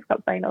previous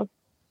cup finals.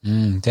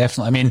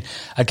 Definitely. I mean,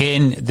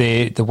 again,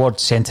 the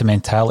word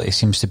sentimentality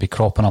seems to be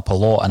cropping up a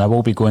lot, and I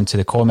will be going to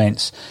the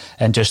comments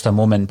in just a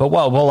moment. But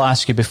what I will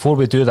ask you before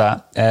we do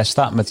that,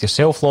 starting with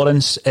yourself,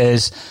 Lawrence,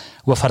 is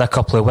we've had a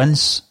couple of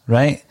wins,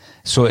 right?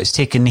 So it's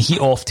taken the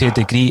heat off to a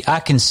degree. I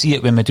can see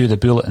it when we do the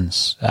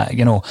bulletins.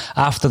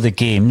 After the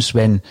games,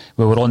 when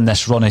we were on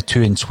this run of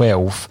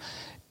 2-12,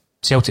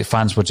 Celtic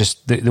fans were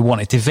just, they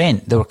wanted to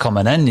vent. They were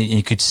coming in, and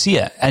you could see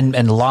it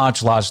in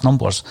large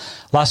numbers.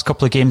 Last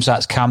couple of games,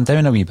 that's calmed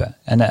down a wee bit.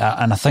 And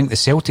I think the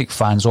Celtic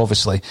fans,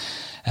 obviously,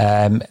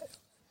 in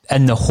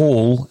the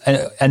whole,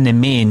 in the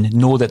main,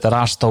 know that there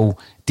are still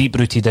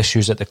deep-rooted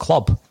issues at the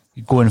club,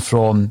 going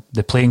from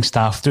the playing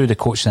staff through the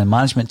coaching and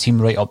management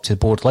team right up to the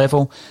board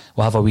level.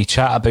 We'll have a wee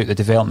chat about the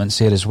developments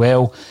there as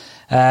well.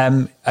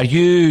 Are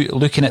you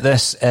looking at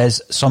this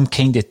as some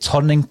kind of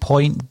turning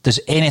point? Does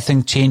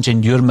anything change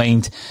in your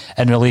mind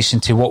in relation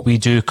to what we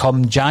do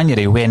come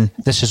January when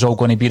this is all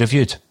going to be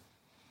reviewed?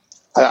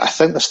 I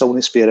think there still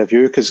needs to be a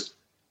review, because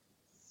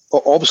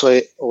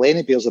obviously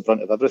Lenny bears the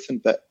brunt of everything,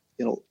 but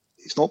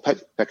he's not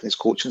picking his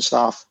coaching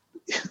staff.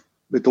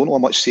 We don't know how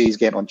much say he's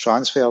getting on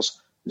transfers.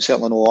 We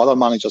certainly know other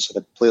managers have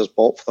had players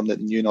bought for them that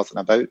they knew nothing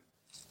about.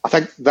 I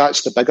think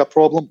that's the bigger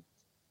problem.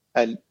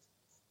 And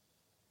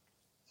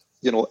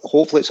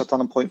hopefully it's a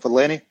turning point for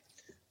Lenny.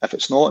 If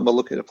it's not, and we're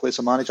looking to replace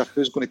a manager,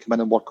 who's going to come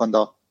in and work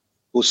under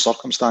those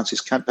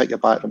circumstances? Can't pick your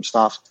backroom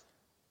staff.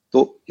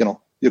 You're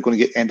going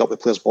to end up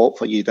with players bought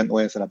for you didn't know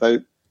anything about.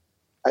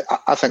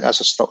 I think that's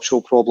a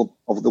structural problem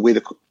of the way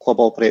the club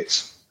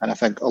operates, and I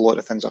think a lot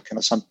of things are kind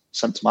of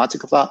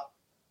symptomatic of that,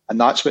 and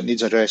that's what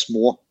needs addressed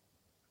more.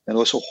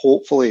 So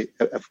hopefully,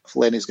 if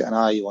Lenny's got an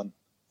eye on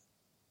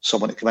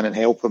someone to come in and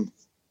help him on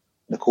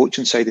the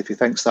coaching side, if he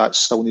thinks that's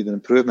still needing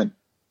improvement,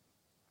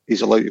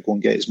 he's allowed to go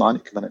and get his man to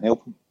come in and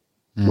help him,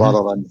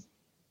 rather than,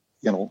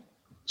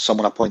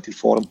 someone appointed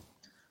for him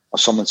or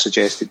someone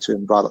suggested to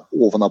him, rather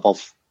over and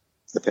above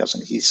the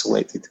person he's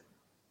selected.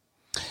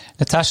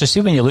 Natasha, see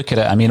when you look at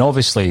it, I mean,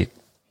 obviously,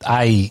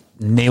 I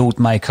nailed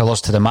my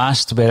colours to the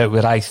mast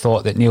where I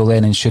thought that Neil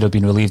Lennon should have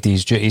been relieved of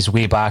his duties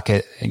way back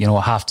at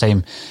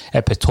half-time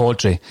at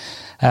Pittodrie.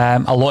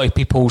 A lot of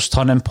people's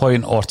turning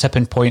point or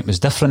tipping point was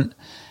different.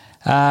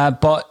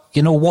 But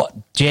you know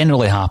what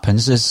generally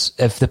happens is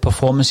if the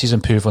performances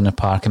improve on the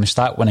park and we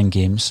start winning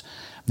games,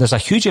 there's a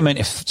huge amount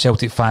of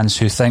Celtic fans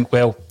who think,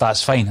 well,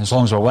 that's fine as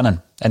long as we're winning,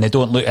 and they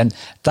don't look. And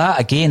that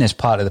again is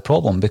part of the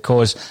problem,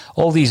 because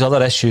all these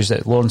other issues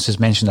that Lawrence has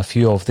mentioned a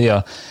few of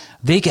there,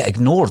 they get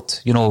ignored.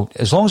 You know,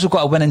 as long as we've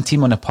got a winning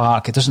team on the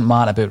park, it doesn't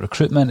matter about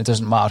recruitment, it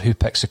doesn't matter who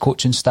picks the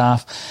coaching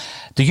staff.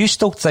 Do you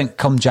still think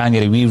come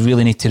January we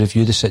really need to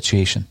review the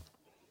situation?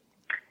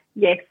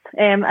 Yes,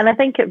 and I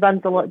think it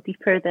runs a lot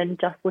deeper than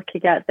just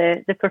looking at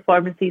the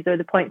performances or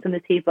the points on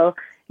the table.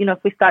 You know,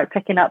 if we start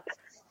picking up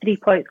 3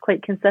 points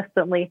quite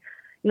consistently,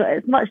 you know,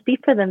 it's much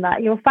deeper than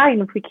that. You know, fine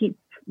if we keep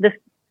this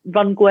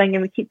run going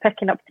and we keep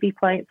picking up 3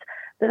 points,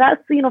 but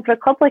that's, you know, for a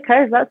club like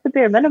ours, that's the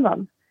bare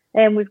minimum.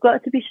 And we've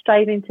got to be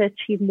striving to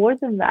achieve more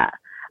than that.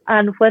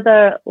 And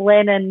whether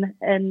Lennon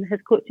and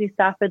his coaching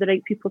staff are the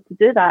right people to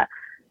do that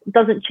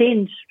doesn't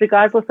change,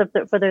 regardless of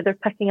whether they're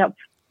picking up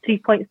 3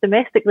 points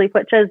domestically,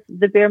 which is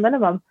the bare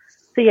minimum.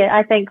 So yeah,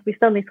 I think we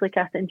still need to look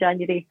at it in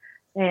January.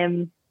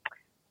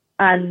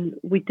 And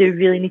we do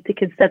really need to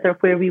consider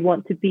where we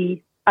want to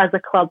be as a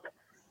club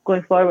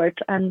going forward.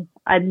 And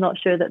I'm not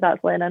sure that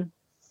that's Lennon.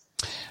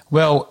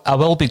 Well, I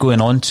will be going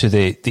on to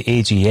the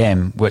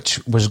AGM,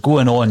 which was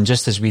going on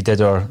just as we did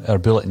our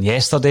bulletin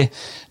yesterday,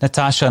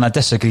 Natasha, and I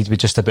disagreed with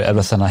just about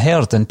everything I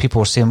heard, and people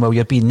were saying, well,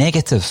 you're being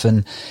negative.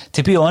 And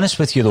to be honest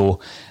with you, though,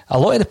 a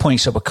lot of the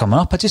points that were coming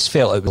up, I just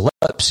felt it was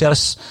lip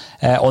service.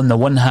 On the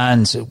one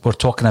hand, we're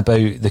talking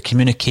about the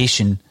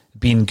communication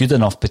being good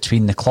enough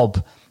between the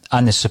club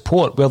and the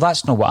support. Well,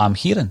 that's not what I'm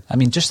hearing. I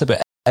mean, just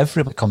about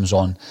everybody comes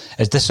on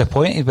is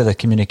disappointed with the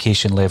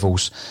communication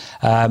levels,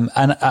 and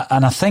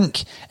I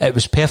think it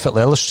was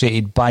perfectly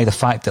illustrated by the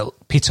fact that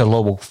Peter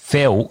Lawwell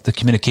felt the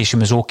communication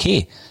was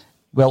okay.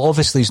 Well,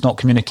 obviously he's not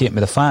communicating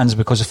with the fans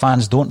because the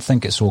fans don't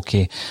think it's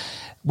okay.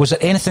 Was there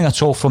anything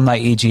at all from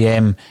that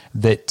AGM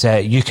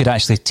that you could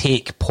actually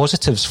take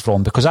positives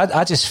from? Because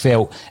I just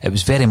felt it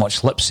was very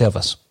much lip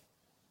service.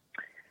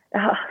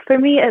 For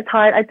me, it's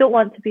hard. I don't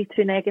want to be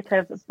too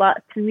negative,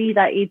 but to me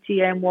that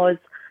AGM was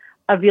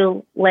a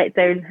real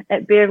letdown.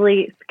 It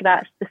barely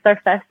scratched the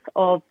surface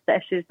of the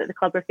issues that the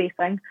club are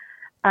facing,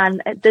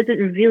 and it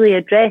didn't really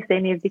address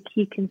any of the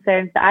key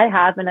concerns that I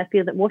have, and I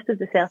feel that most of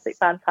the Celtic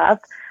fans have,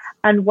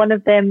 and one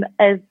of them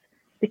is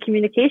the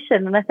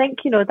communication. And I think,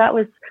 you know, that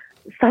was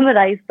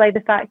summarised by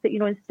the fact that, you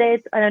know,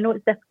 instead, and I know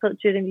it's difficult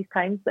during these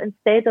times, but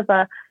instead of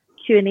a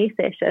Q&A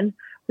session,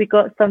 we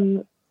got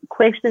some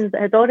questions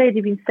that had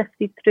already been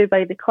sifted through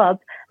by the club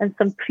and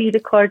some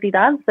pre-recorded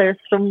answers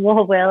from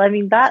Lawwell. I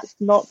mean, that's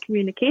not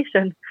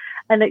communication,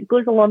 and it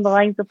goes along the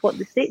lines of what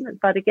the statements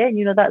are. Again,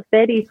 you know, that's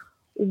very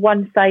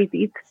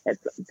one-sided.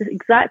 It's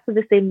exactly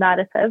the same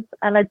narrative,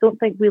 and I don't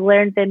think we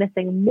learned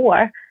anything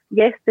more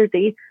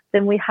yesterday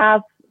than we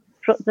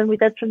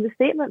did from the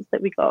statements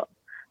that we got.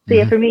 So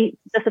yeah, for me,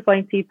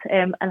 disappointed,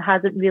 and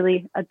hasn't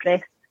really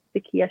addressed the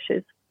key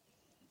issues.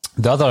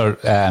 The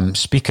other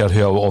speaker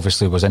who I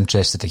obviously was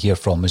interested to hear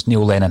from was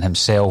Neil Lennon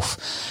himself,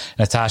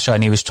 Natasha,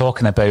 and he was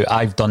talking about,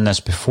 I've done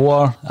this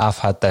before, I've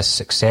had this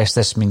success,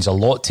 this means a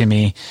lot to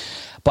me.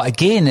 But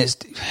again, it's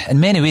in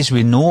many ways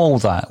we know all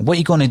that. What are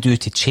you going to do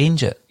to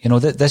change it? You know,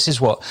 this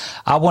is what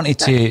I wanted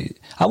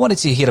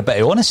to hear a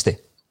bit of honesty.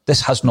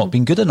 This has not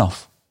been good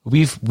enough.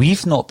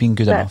 We've not been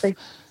good enough.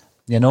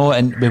 You know,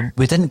 and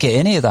we didn't get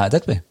any of that,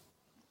 did we?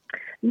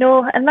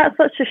 No, and that's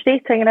what's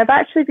frustrating. And I've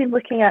actually been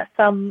looking at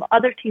some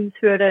other teams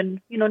who are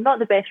in, you know, not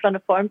the best run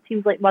of form,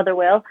 teams like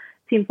Motherwell,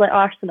 teams like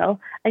Arsenal,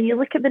 and you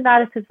look at the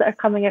narratives that are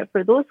coming out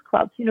for those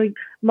clubs. You know,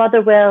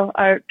 Motherwell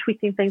are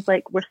tweeting things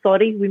like, we're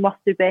sorry, we must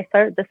do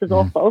better, this is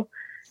awful.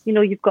 You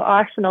know, you've got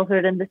Arsenal who are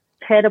in this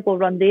terrible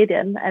run they're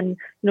in, and, you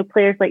know,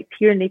 players like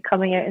Tierney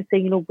coming out and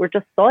saying, you know, we're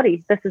just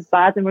sorry, this is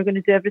bad, and we're going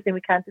to do everything we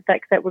can to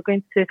fix it. We're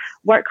going to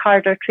work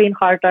harder, train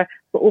harder,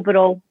 but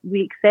overall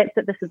we accept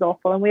that this is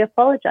awful and we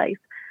apologise.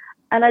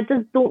 And I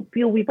just don't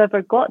feel we've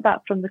ever got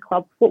that from the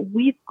club. What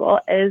we've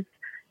got is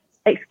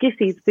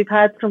excuses. We've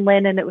had from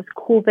Lennon, it was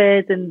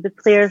COVID and the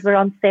players were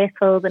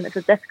unsettled and it's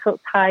a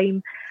difficult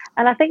time.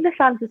 And I think the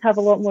fans would have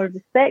a lot more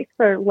respect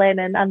for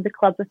Lennon and the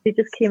club if they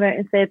just came out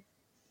and said,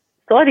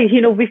 sorry,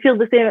 you know, we feel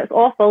the same, it's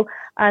awful,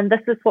 and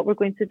this is what we're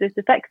going to do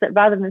to fix it,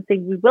 rather than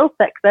saying we will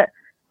fix it.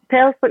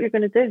 Tell us what you're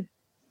going to do.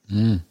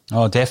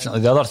 Oh,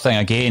 definitely. The other thing,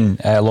 again,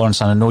 Lawrence,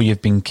 and I know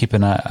you've been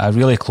keeping a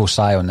really close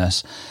eye on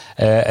this,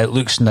 it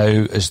looks now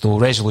as though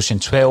Resolution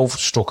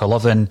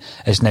 12/11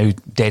 is now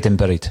dead and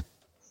buried.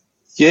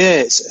 Yeah,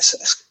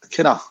 it's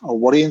kind of a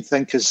worrying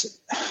thing, because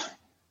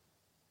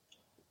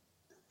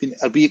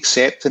are we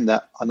accepting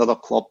that another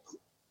club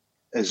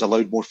is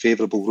allowed more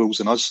favourable rules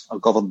than us, or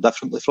governed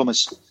differently from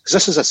us? Because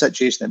this is a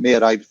situation that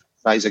may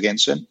rise again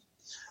soon.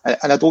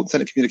 And I don't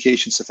think the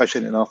communication is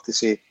sufficient enough to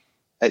say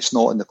it's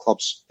not in the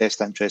club's best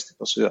interest to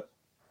pursue it.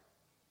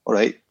 All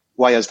right,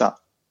 why is that?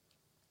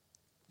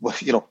 Well,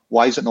 you know,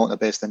 why is it not in the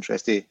best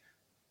interest to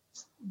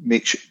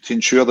to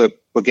ensure that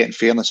we're getting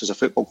fairness as a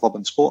football club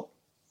and sport.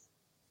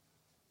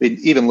 I mean,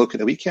 even look at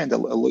the weekend, it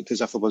looked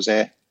as if there was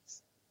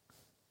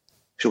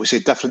shall we say,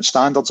 different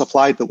standards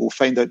applied, but we'll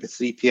find out by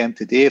 3 p.m.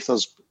 today if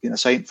there's been a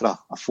sign for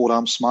a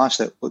forearm smash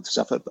that looked as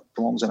if it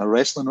belongs in a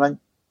wrestling ring.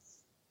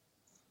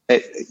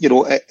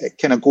 It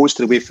kind of goes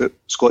to the way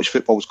Scottish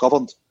football is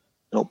governed.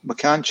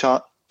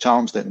 McCann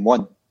challenged it and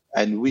won,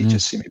 and we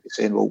just seem to be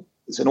saying, well,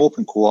 it's an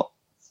open court.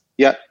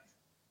 Yeah,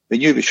 we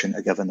knew we shouldn't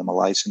have given them a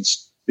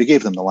licence. We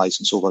gave them the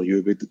licence over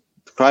you. We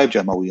deprived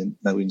you of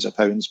millions of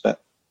pounds,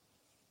 but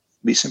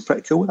we seem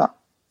pretty cool with that.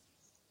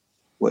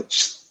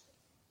 Which,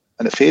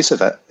 in the face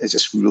of it, is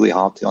just really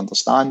hard to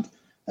understand.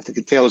 If they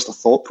could tell us the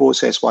thought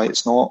process why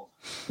it's not,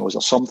 is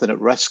there something at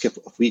risk if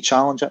we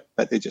challenge it?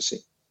 But they just say,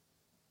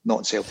 not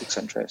in Celtic's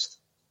interest.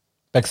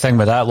 Big thing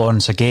with that,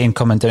 Lawrence, again,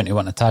 coming down to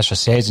what Natasha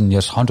says, and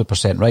you're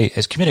 100% right,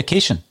 it's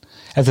communication.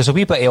 If there's a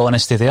wee bit of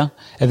honesty there,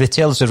 if they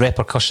tell us the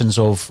repercussions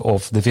of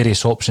the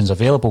various options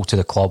available to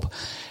the club,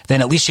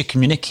 then at least you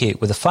communicate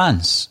with the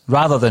fans,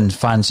 rather than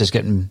fans just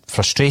getting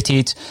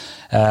frustrated.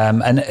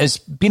 And it's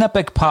been a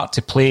big part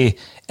to play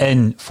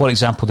in, for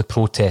example, the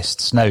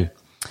protests. Now,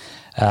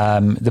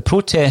 the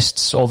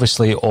protests,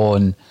 obviously,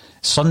 on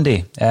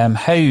Sunday,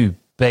 how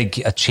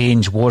big a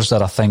change was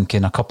there, I think,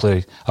 in a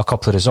couple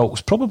of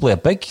results? Probably a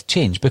big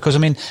change, because, I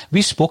mean,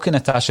 we've spoken,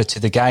 Natasha, to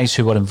the guys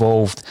who were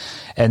involved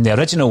in the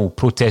original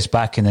protest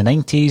back in the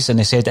 90s, and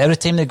they said every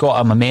time they got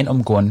a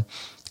momentum going,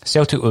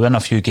 Celtic would win a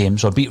few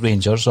games or beat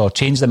Rangers or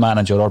change the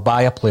manager or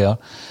buy a player,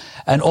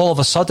 and all of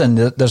a sudden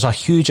there's a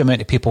huge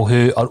amount of people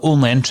who are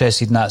only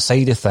interested in that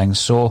side of things,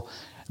 so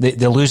they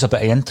lose a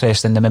bit of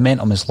interest and the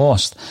momentum is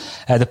lost.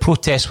 The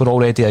protests were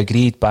already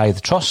agreed by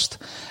the Trust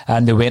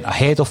and they went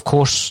ahead, of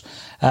course.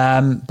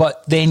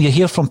 But then you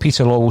hear from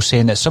Peter Lawwell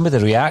saying that some of the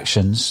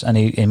reactions, and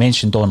he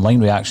mentioned online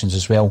reactions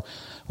as well,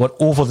 were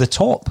over the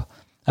top.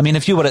 I mean,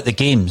 if you were at the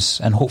games,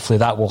 and hopefully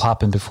that will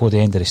happen before the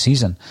end of the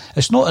season,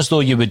 it's not as though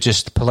you would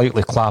just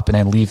politely clap and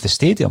then leave the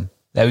stadium.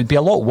 It would be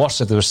a lot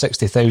worse if there were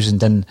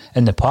 60,000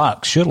 in the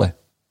park, surely.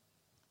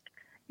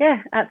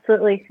 Yeah,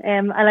 absolutely.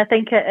 And I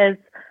think it is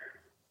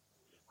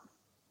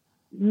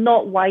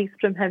not wise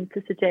from him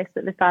to suggest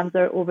that the fans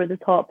are over the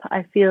top.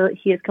 I feel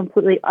he is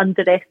completely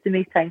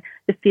underestimating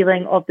the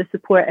feeling of the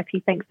support if he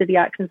thinks the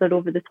reactions are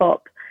over the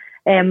top.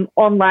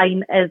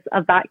 Online is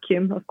a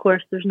vacuum, of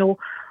course. There's no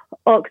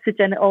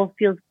oxygen. It all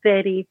feels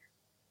very,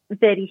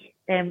 very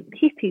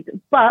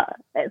heated. But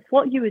it's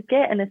what you would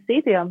get in a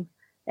stadium,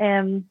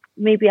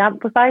 maybe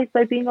amplified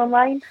by being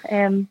online.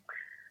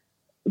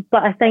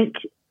 But I think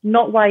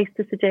not wise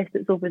to suggest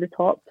it's over the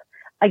top.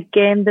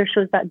 Again, there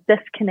shows that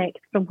disconnect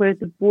from where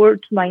the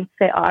board's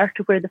mindset are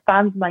to where the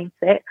fans'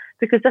 mindset,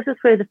 because this is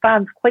where the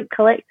fans quite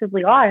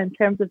collectively are in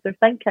terms of their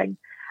thinking.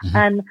 Mm-hmm.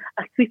 And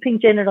a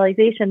sweeping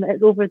generalisation that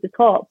is over the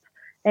top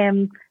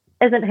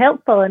isn't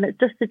helpful, and it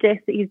just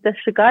suggests that he's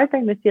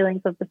disregarding the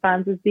feelings of the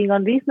fans as being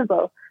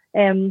unreasonable.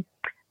 And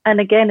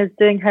again, is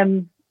doing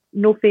him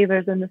no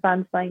favours in the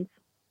fans' minds.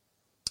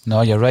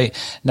 No, you're right.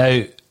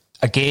 Now,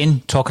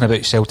 again, talking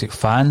about Celtic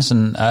fans,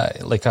 and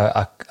like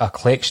a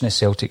collection of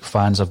Celtic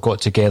fans have got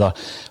together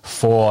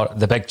for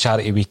the big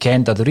charity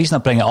weekend. The reason I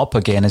bring it up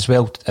again as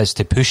well is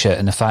to push it,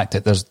 and the fact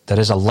that there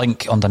is a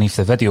link underneath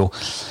the video.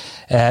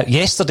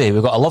 Yesterday,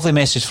 we got a lovely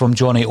message from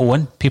Johnny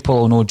Owen. People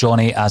will know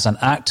Johnny as an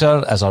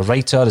actor, as a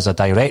writer, as a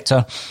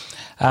director.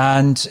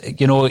 And,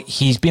 you know,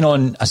 he's been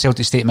on a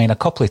Celtic State of Mind a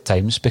couple of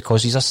times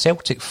because he's a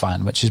Celtic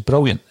fan, which is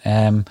brilliant.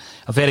 A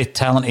very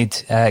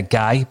talented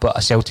guy, but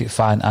a Celtic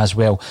fan as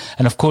well.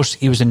 And, of course,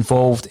 he was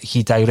involved.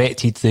 He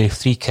directed the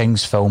Three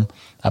Kings film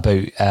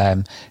about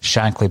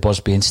Shankly,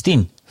 Busby and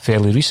Steen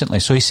fairly recently.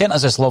 So he sent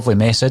us this lovely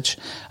message,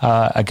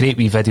 a great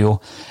wee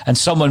video, and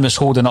someone was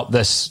holding up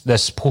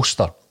this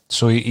poster.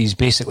 So he's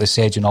basically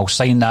said, you know, I'll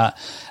sign that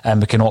and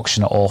we can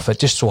auction it off. It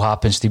just so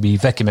happens to be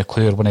Vicky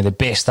McClure, one of the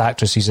best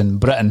actresses in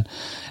Britain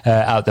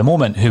at the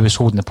moment, who was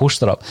holding the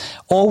poster up.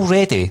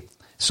 Already,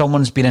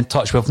 someone's been in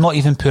touch. We've not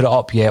even put it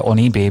up yet on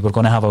eBay. We're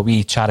going to have a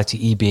wee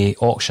charity eBay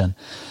auction.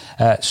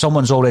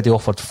 Someone's already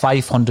offered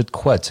 500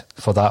 quid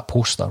for that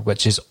poster,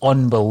 which is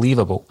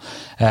unbelievable.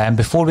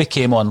 Before we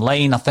came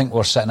online, I think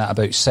we're sitting at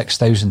about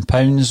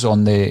 £6,000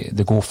 on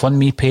the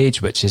GoFundMe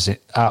page, which is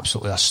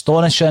absolutely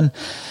astonishing.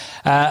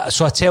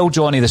 So I tell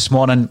Johnny this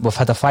morning, we've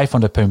had a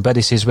 £500 bid.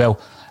 He says, well,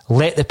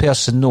 let the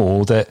person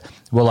know that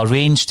we'll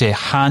arrange to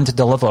hand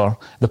deliver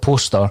the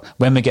poster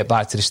when we get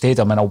back to the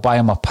stadium, and I'll buy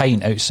him a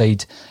pint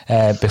outside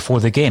before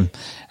the game.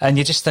 And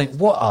you just think,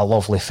 what a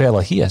lovely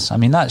fella he is. I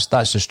mean, that's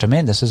just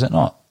tremendous, is it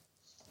not?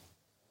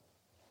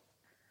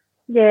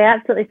 Yeah,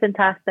 absolutely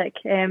fantastic.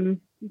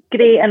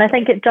 Great. And I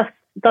think it just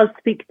does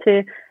speak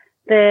to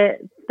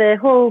the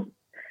whole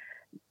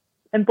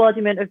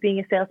embodiment of being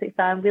a Celtic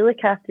fan. We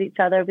look after each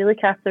other, we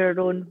look after our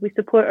own, we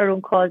support our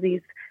own causes,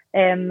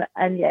 and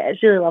yeah,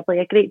 it's really lovely,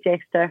 a great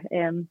gesture,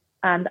 and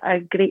a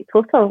great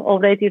total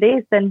already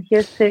raised, and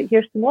here's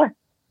some more.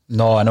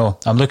 No, I know.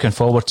 I'm looking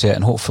forward to it,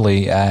 and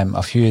hopefully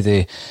a few of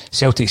the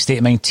Celtic State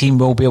of Mind team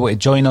will be able to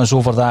join us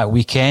over that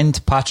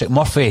weekend. Patrick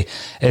Murphy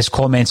is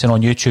commenting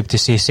on YouTube to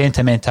say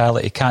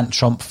sentimentality can't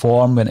trump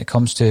form when it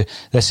comes to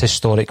this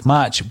historic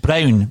match.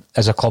 Brown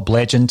is a club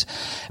legend,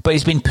 but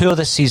he's been poor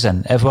this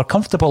season. If we're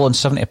comfortable on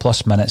 70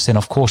 plus minutes, then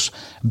of course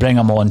bring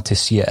him on to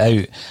see it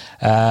out.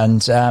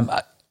 And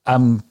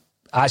I'm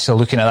actually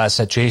looking at that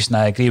situation.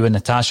 I agree with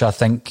Natasha. I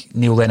think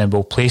Neil Lennon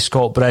will play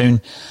Scott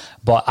Brown,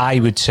 but I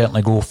would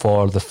certainly go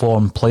for the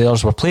form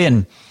players. We're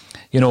playing,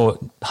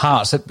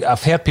 Hearts.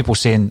 I've heard people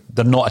saying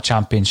they're not a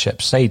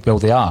championship side. Well,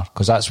 they are,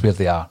 because that's where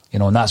they are,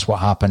 and that's what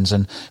happens.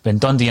 And when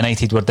Dundee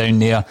United were down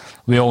there,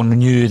 we all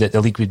knew that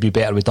the league would be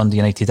better with Dundee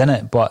United in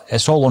it, but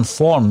it's all on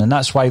form, and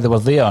that's why they were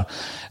there,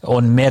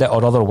 on merit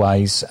or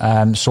otherwise.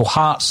 So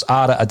Hearts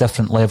are at a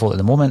different level at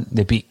the moment.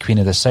 They beat Queen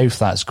of the South,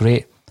 that's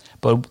great.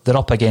 But they're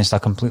up against a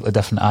completely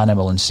different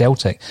animal in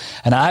Celtic.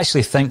 And I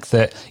actually think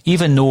that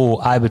even though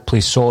I would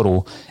play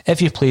Sorrow,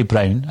 if you play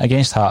Brown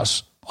against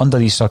Hearts under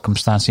these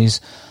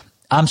circumstances,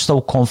 I'm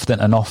still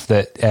confident enough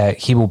that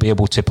he will be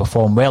able to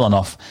perform well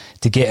enough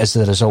to get us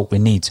the result we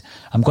need.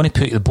 I'm going to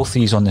put both of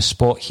these on the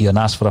spot here and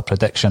ask for a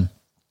prediction.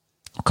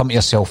 Come to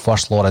yourself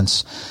first,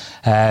 Lawrence.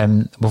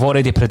 We've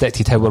already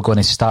predicted how we're going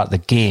to start the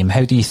game.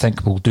 How do you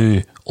think we'll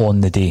do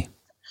on the day?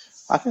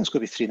 I think it's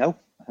going to be 3-0. I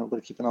think we're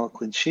going to keep another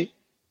clean sheet.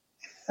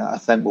 I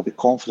think we'll be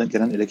confident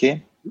getting into the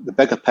game. The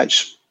bigger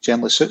pitch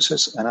generally suits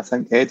us, and I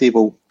think Eddie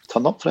will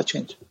turn up for a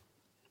change.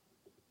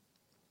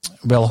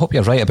 Well, I hope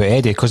you're right about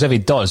Eddie, because if he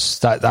does,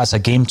 that's a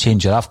game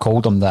changer. I've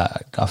called him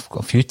that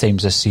a few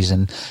times this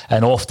season,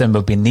 and often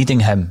we've been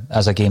needing him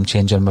as a game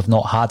changer, and we've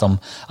not had him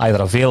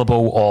either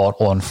available or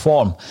on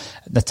form.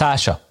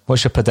 Natasha,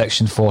 what's your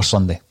prediction for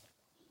Sunday?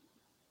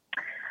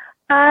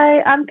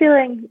 I am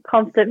feeling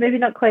confident, maybe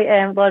not quite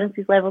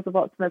Lawrence's levels of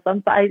optimism,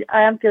 but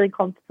I am feeling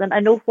confident.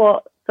 I know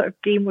what sort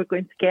of game we're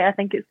going to get. I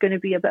think it's going to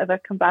be a bit of a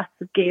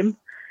combative game,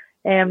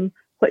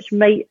 which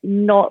might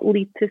not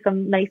lead to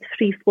some nice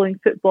free-flowing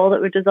football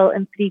that would result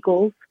in 3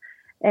 goals.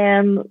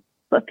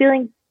 But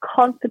feeling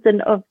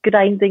confident of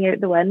grinding out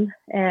the win,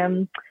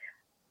 and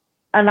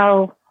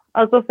I'll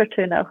go for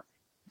 2-0.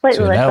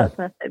 Slightly less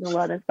optimistic than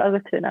Lawrence, but I'll go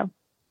 2-0.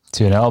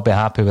 2-0, I'll be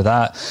happy with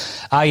that.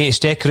 IH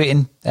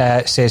Decorating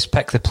says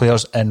pick the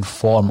players in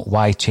form,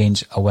 why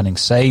change a winning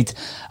side?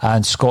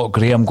 And Scott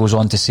Graham goes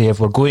on to say if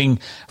we're going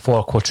for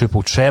a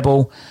quadruple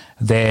treble,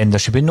 then there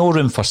should be no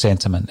room for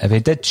sentiment. If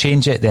he did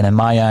change it, then in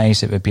my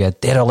eyes it would be a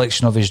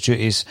dereliction of his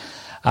duties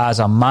as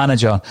a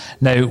manager.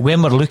 Now,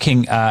 when we're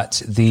looking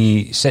at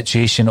the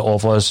situation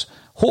of us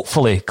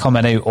hopefully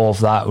coming out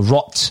of that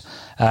rut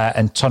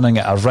and turning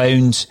it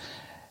around,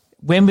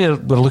 when we're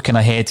looking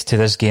ahead to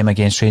this game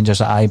against Rangers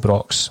at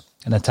Ibrox,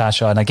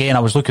 Natasha, and again, I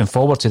was looking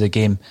forward to the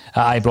game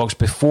at Ibrox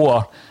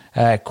before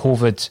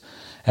COVID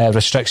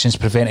restrictions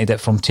prevented it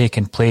from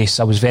taking place.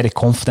 I was very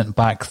confident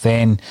back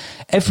then.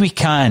 If we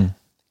can,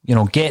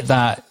 get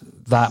that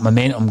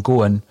momentum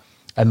going,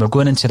 and we're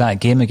going into that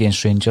game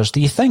against Rangers,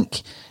 do you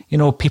think,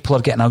 people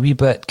are getting a wee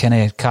bit kind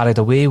of carried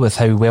away with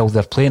how well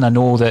they're playing? I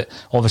know that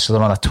obviously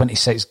they're on a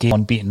 26-game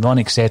unbeaten run,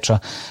 etc.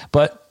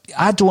 But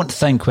I don't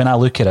think, when I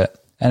look at it,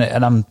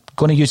 and I'm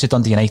going to use the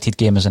Dundee United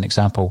game as an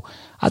example,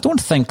 I don't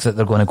think that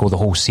they're going to go the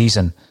whole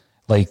season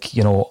like,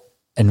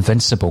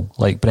 invincible,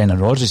 like Brendan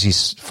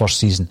Rodgers' first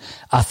season.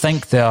 I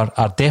think there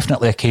are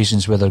definitely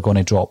occasions where they're going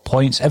to drop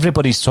points.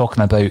 Everybody's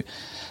talking about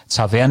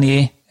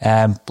Tavernier.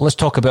 Let's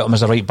talk about him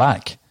as a right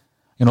back.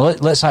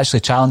 Let's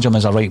actually challenge him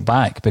as a right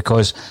back,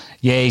 because,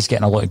 he's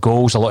getting a lot of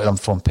goals, a lot of them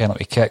from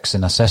penalty kicks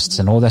and assists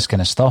and all this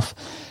kind of stuff.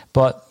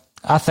 But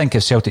I think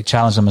if Celtic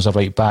challenged him as a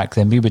right back,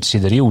 then we would see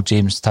the real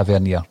James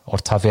Tavernier or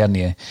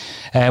Tavernier.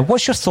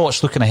 What's your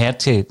thoughts looking ahead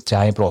to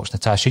Ibrox,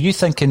 Natasha? Are you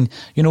thinking,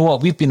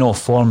 what, we've been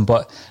off form,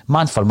 but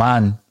man for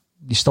man,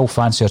 you still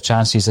fancy our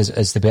chances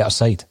as the better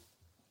side?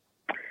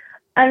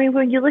 I mean,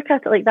 when you look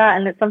at it like that,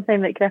 and it's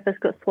something that Griffiths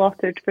got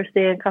slaughtered for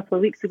saying a couple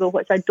of weeks ago,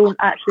 which I don't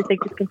actually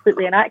think is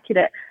completely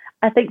inaccurate,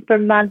 I think for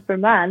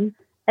man,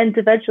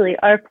 individually,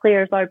 our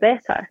players are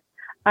better.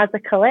 As a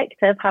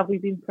collective, have we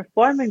been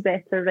performing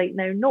better right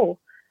now? No.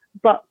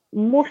 But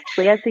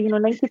mostly, I'd say,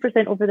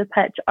 90% over the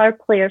pitch, our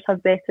players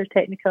have better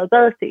technical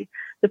ability.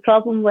 The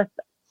problem with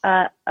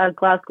a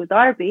Glasgow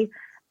derby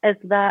is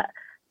that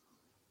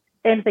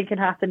anything can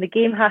happen. The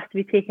game has to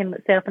be taken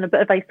itself in a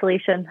bit of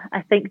isolation.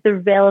 I think the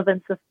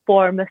relevance of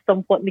form is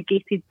somewhat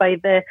negated by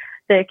the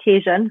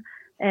occasion.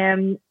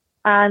 And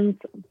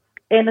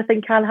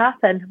anything can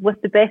happen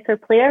with the better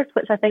players,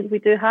 which I think we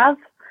do have.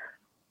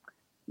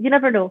 You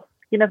never know.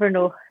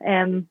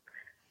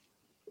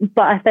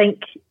 But I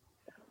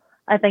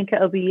think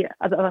it'll be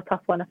a bit of a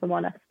tough one, if I'm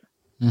honest.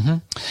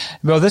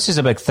 Mm-hmm. Well, this is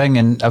a big thing,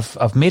 and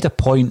I've made a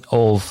point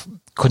of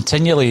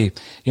continually,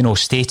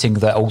 stating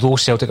that although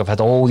Celtic have had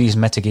all these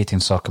mitigating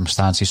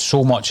circumstances,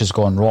 so much has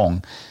gone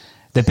wrong.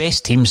 The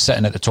best team's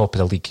sitting at the top of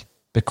the league.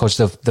 because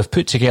they've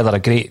put together a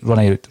great run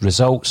of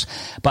results.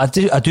 But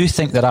I do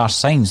think there are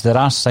signs,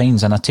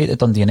 and I take the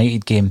Dundee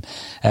United game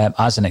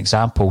as an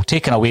example,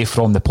 taken away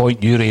from the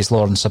point you raised,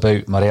 Lawrence,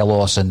 about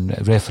Morelos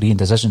and refereeing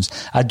decisions.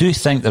 I do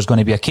think there's going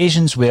to be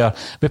occasions where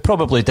we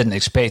probably didn't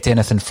expect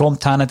anything from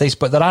Tannadice,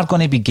 but there are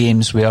going to be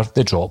games where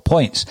they drop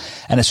points,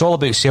 and it's all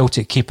about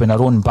Celtic keeping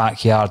our own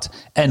backyard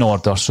in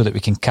order so that we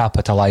can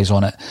capitalise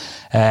on it.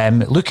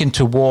 Looking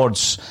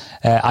towards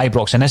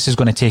Ibrox, and this is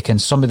going to take in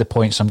some of the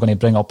points I'm going to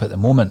bring up at the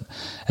moment,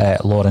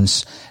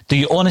 Lawrence, do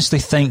you honestly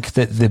think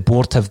that the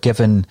board have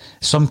given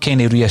some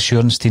kind of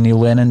reassurance to Neil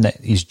Lennon that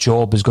his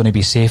job is going to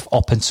be safe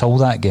up until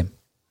that game?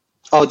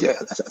 Oh, yeah,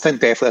 I think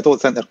definitely. I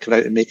don't think they're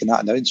coming out and making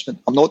that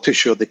announcement. I'm not too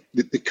sure they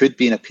could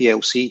be in a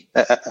PLC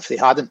if they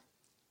hadn't,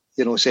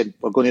 said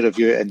we're going to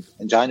review it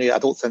in January. I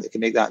don't think they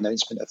can make that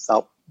announcement if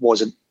that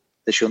wasn't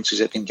the assurances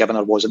that have been given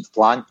or wasn't the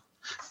plan.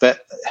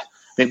 But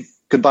I mean,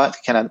 going back to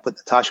kind of what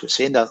Natasha was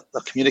saying, their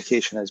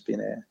communication has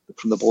been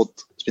from the board.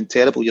 It's been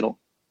terrible.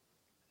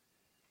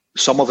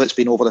 Some of it's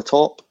been over the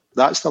top.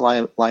 That's the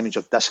language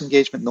of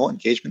disengagement, not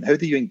engagement. How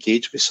do you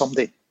engage with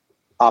somebody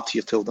after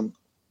you've told them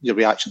your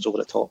reaction's over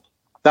the top?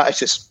 That is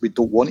just, we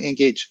don't want to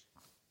engage.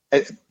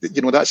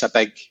 That's a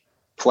big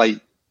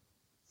polite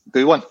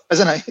boo one,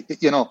 isn't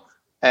it?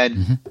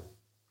 And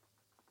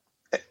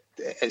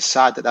it's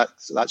sad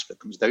that's what it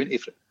comes down to,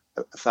 if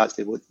that's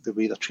the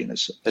way they're treating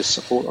as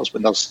supporters,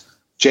 when there's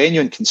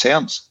genuine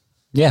concerns.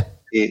 Yeah.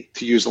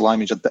 To use the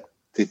language of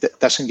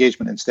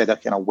disengagement instead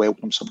of kind of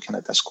welcome some kind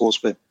of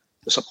discourse with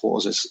the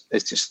supporters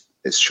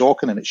it's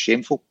shocking and it's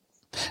shameful.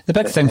 The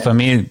big thing for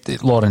me,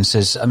 Lawrence,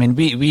 is, I mean,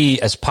 we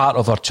as part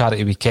of our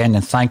charity weekend,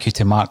 and thank you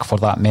to Mark for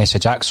that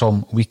message,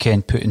 AXOM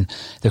weekend putting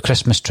the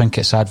Christmas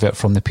trinkets advert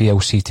from the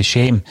PLC to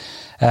shame.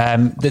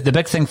 The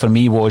big thing for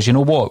me was, you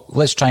know what,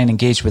 let's try and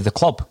engage with the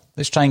club.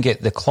 Let's try and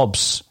get the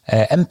club's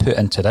input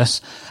into this,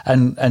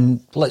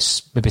 and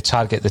let's maybe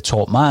target the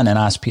top man and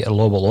ask Peter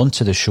Lowell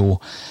onto the show.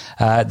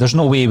 There's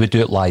no way we'd do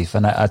it live,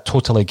 and I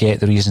totally get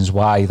the reasons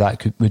why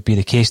that would be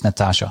the case,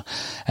 Natasha.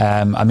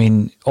 I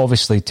mean,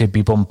 obviously, to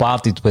be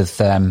bombarded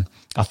with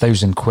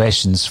 1,000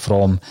 questions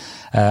from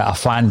a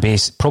fan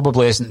base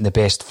probably isn't the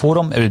best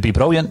forum. It would be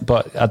brilliant,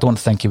 but I don't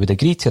think he would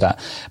agree to that.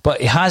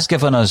 But he has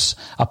given us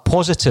a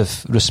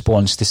positive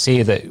response to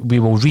say that we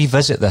will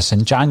revisit this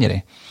in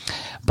January.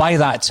 By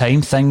that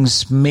time,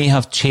 things may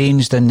have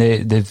changed in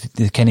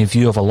the kind of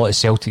view of a lot of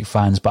Celtic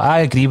fans. But I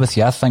agree with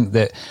you. I think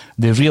that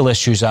the real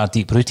issues are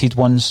deep-rooted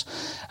ones.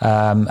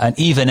 And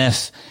even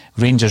if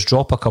Rangers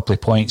drop a couple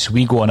of points,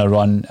 we go on a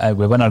run,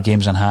 we win our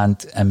games in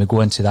hand, and we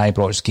go into the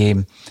Ibrox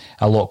game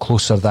a lot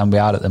closer than we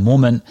are at the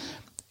moment,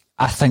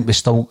 I think we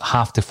still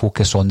have to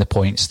focus on the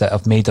points that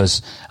have made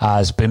us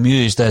as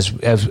bemused as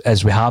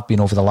we have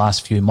been over the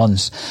last few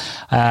months.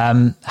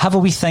 Have a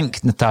wee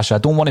think, Natasha. I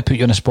don't want to put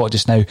you on the spot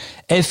just now.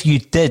 If you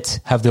did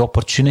have the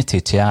opportunity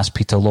to ask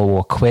Peter Lowell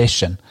a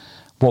question,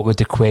 what would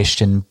the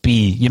question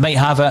be? You might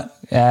have it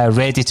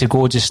ready to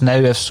go just now.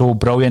 If so,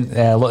 brilliant.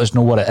 Let us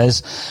know what it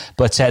is.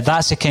 But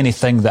that's the kind of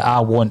thing that I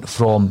want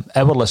from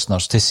our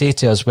listeners to say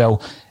to us,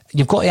 well,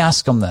 you've got to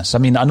ask him this. I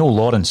mean, I know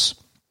Lawrence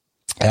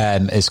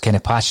is kind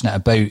of passionate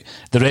about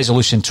the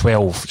Resolution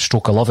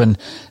 12/11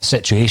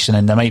 situation,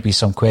 and there might be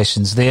some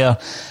questions there.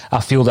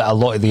 I feel that a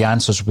lot of the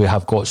answers we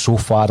have got so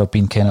far have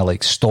been kind of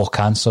like stock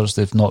answers.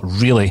 They've not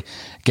really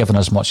given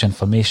us much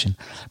information.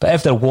 But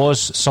if there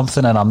was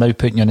something, and I'm now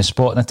putting you on the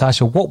spot,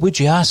 Natasha, what would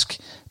you ask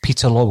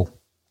Peter Lowell?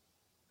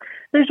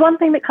 There's one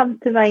thing that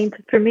comes to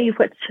mind for me,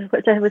 which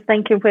I was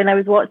thinking when I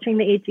was watching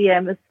the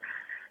AGM, is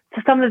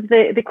to some of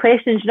the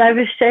questions, I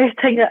was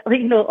shouting at,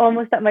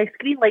 almost at my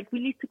screen, we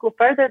need to go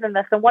further than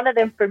this. And one of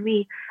them for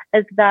me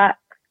is that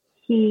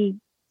he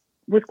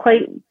was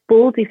quite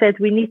bold. He said,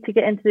 we need to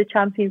get into the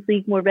Champions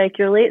League more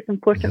regularly. It's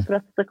important for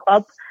us as a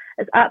club.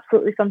 It's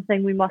absolutely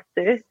something we must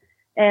do.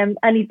 And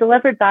he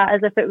delivered that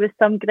as if it was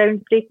some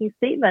groundbreaking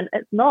statement.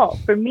 It's not.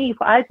 For me,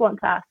 what I'd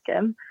want to ask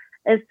him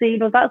is,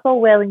 that's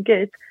all well and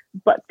good,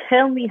 but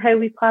tell me how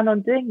we plan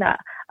on doing that.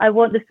 I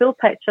want the full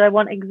picture. I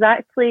want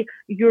exactly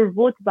your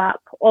roadmap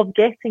of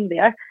getting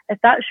there. If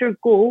that's your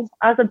goal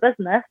as a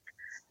business,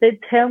 then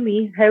tell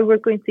me how we're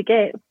going to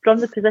get from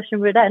the position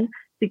we're in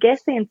to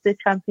getting into the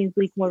Champions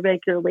League more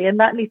regularly. And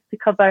that needs to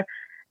cover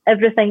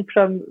everything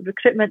from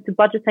recruitment to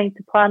budgeting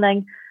to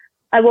planning.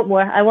 I want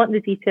more. I want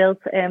the details.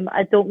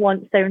 I don't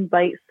want sound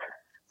bites.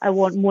 I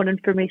want more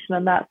information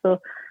on that. So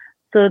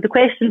the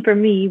question for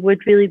me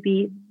would really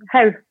be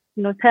how.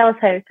 Tell us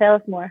how. Tell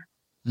us more.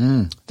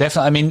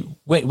 Definitely. I mean,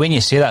 when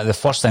you say that, the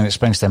first thing that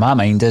springs to my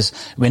mind is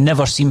we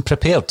never seem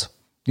prepared.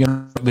 We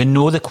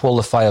know the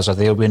qualifiers are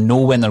there. We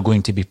know when they're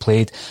going to be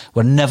played.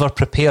 We're never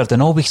prepared.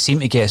 And all we seem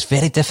to get is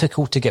very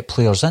difficult to get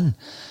players in.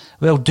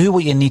 Well, do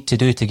what you need to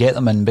do to get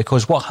them in,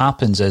 because what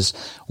happens is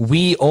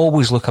we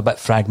always look a bit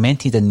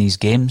fragmented in these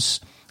games.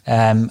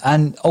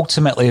 And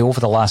ultimately, over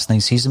the last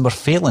 9 seasons, we're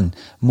failing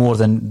more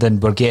than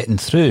we're getting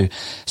through.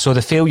 So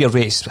the failure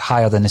rate's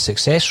higher than the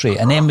success rate.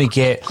 And then we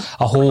get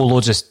a whole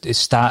load of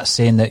stats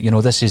saying that,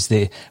 this is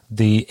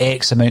the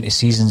X amount of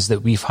seasons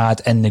that we've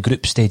had in the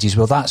group stages.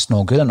 Well, that's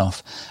not good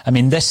enough. I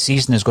mean, this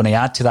season is going to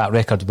add to that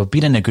record. We've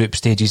been in the group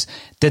stages.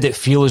 Did it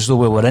feel as though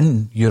we were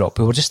in Europe?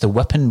 We were just the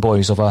whipping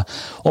boys of a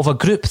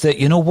group that,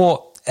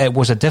 it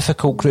was a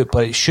difficult group,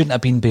 but it shouldn't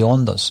have been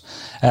beyond us.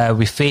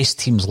 We faced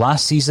teams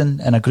last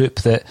season in a group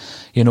that,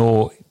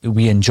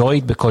 we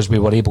enjoyed because we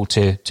were able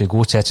to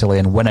go to Italy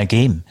and win a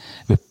game.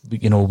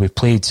 We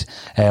played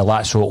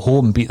Lazio at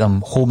home, beat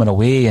them home and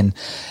away. And,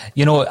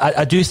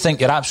 I do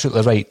think you're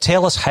absolutely right.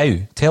 Tell us how.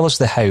 Tell us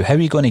the how. How are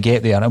you going to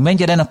get there? And when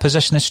you're in a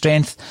position of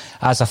strength,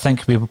 as I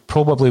think we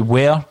probably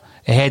were,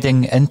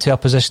 heading into a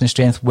position of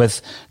strength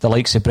with the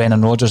likes of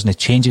Brendan Rodgers and the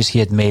changes he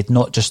had made,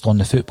 not just on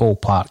the football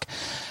park,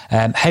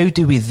 how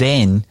do we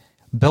then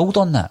build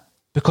on that?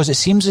 Because it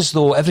seems as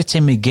though every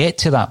time we get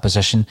to that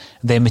position,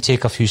 then we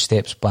take a few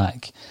steps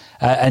back.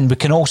 And we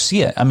can all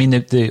see it. I mean,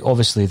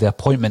 obviously the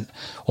appointment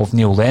of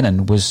Neil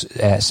Lennon was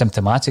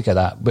symptomatic of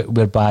that,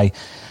 whereby,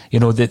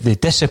 the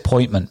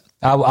disappointment.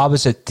 I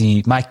was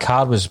my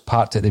car was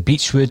parked at the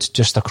Beechwood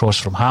just across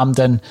from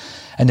Hampden,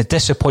 and the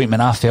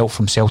disappointment I felt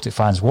from Celtic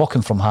fans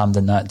walking from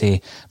Hampden that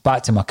day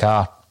back to my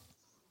car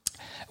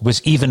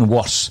was even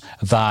worse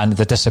than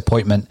the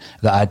disappointment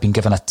that I had been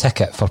given a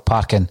ticket for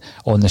parking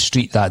on the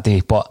street that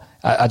day. But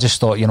I just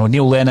thought,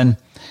 Neil Lennon,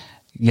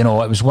 it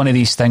was one of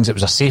these things, it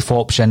was a safe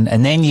option.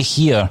 And then you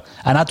hear,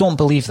 and I don't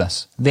believe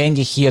this, then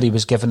you hear he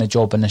was given a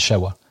job in the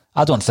shower.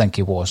 I don't think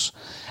he was.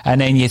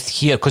 And then you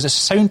hear, because it's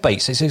sound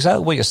bites, it's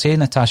exactly what you're saying,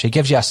 Natasha. It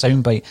gives you a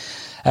sound bite.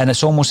 And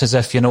it's almost as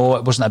if, it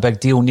wasn't a big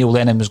deal. Neil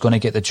Lennon was going to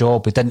get the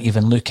job. We didn't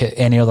even look at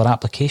any other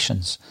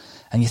applications.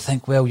 And you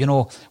think, well,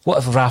 what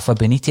if Rafa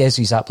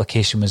Benitez's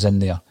application was in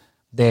there?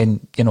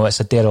 Then, it's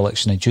a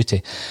dereliction of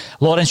duty.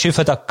 Lawrence, you've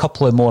had a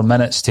couple of more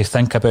minutes to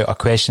think about a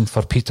question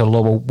for Peter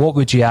Lowell. What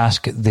would you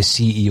ask the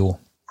CEO?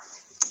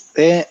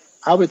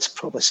 I would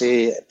probably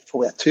say,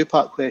 probably a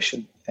two-part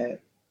question.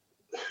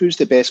 Who's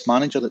the best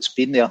manager that's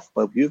been there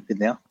while you've been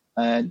there?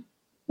 And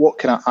what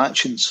kind of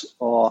actions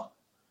or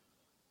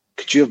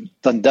could you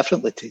have done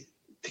differently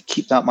to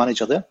keep that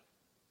manager there?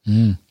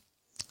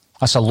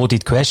 That's a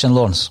loaded question,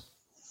 Lawrence.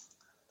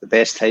 The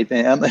best type,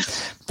 aren't they?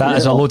 That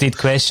is a loaded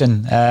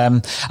question.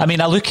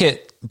 I look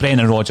at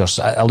Brendan Rodgers.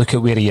 I look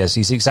at where he is.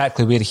 He's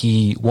exactly where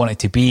he wanted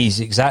to be. He's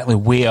exactly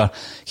where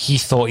he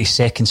thought his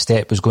second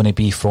step was going to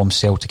be from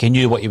Celtic. He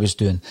knew what he was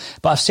doing.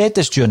 But I've said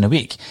this during the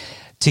week.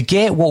 To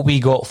get what we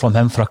got from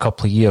him for a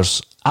couple of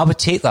years, I would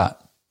take that.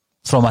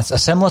 From a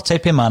similar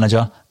type of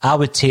manager, I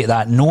would take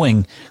that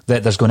knowing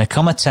that there's going to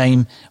come a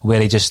time where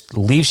he just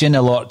leaves you in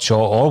the lurch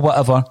or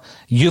whatever.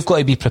 You've got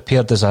to be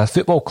prepared as a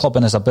football club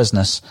and as a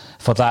business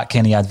for that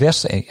kind of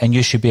adversity, and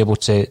you should be able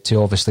to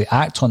obviously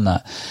act on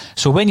that.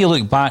 So when you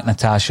look back,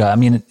 Natasha,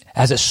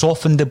 has it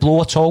softened the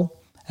blow at all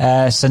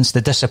since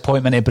the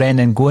disappointment of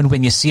Brendan going?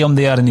 When you see him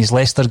there in his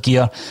Leicester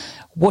gear,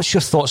 what's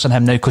your thoughts on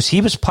him now? Because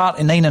he was part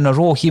of 9 in a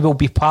row. He will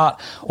be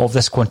part of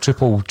this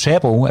quadruple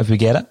treble if we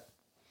get it.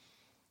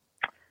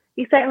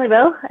 He certainly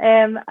will,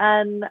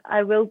 and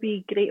I will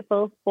be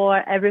grateful for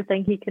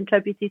everything he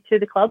contributed to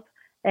the club,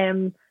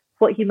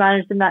 what he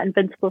managed in that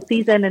invincible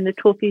season and the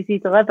trophies he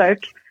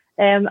delivered.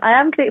 I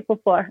am grateful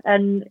for,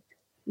 and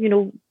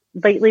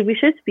rightly we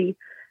should be.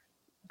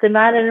 The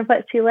manner in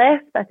which he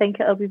left, I think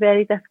it'll be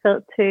very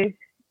difficult to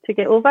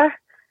get over.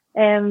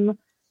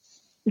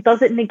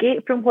 Does it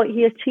negate from what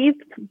he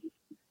achieved?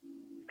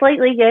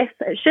 Slightly, yes.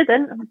 It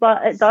shouldn't,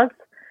 but it does.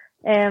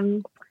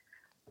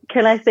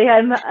 Can I say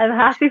I'm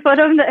happy for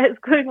him that it's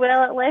going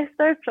well at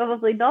Leicester?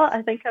 Probably not.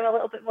 I think I'm a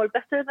little bit more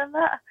bitter than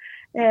that.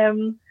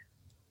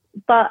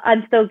 But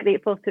I'm still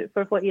grateful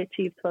for what he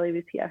achieved while he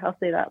was here. I'll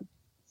say that.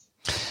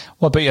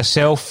 What about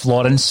yourself,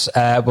 Lawrence?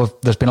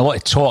 There's been a lot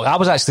of talk. I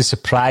was actually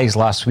surprised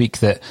last week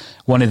that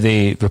one of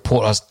the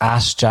reporters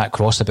asked Jack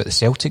Ross about the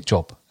Celtic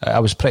job. I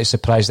was pretty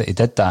surprised that he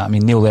did that.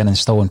 Neil Lennon's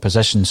still in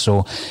position,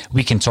 so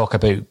we can talk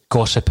about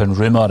gossip and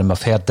rumour, and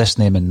we've heard this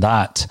name and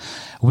that.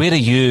 Where are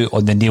you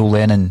on the Neil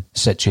Lennon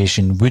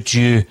situation? Would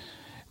you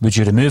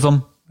remove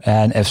him?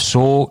 And if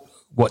so,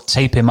 what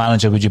type of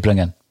manager would you bring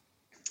in?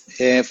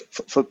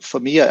 For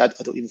me, I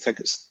don't even think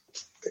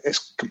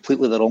it's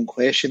completely the wrong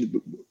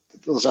question.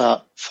 There's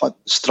a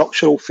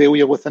structural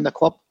failure within the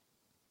club.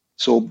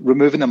 So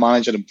removing the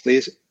manager and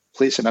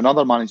placing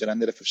another manager in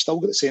there, if we've still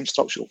got the same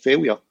structural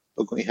failure,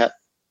 we're going to hit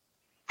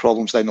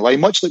problems down the line,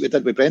 much like we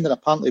did with Brendan.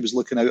 Apparently he was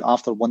looking out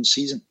after one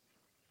season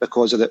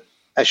because of the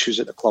issues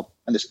at the club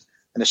and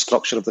the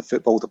structure of the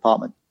football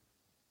department.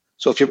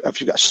 So if you've got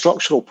a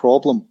structural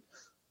problem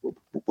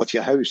with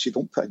your house, you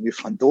don't put a new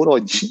front door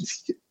on.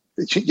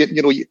 You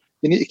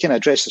need to kind of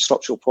address the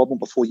structural problem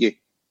before you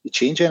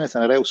change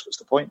anything, or else what's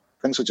the point?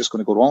 Things are just going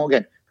to go wrong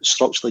again.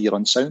 Structurally, you're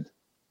unsound.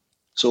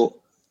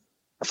 So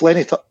if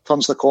Lenny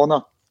turns the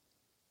corner,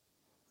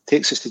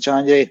 takes us to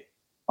January,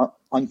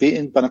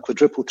 unbeaten, win a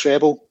quadruple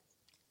treble,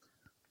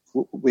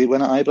 we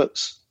win at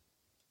Ibrox,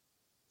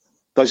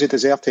 Does he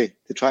deserve to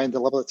try and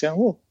deliver the turn?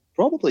 Oh,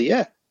 probably,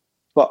 yeah.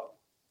 But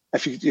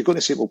if you're going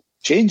to say, well,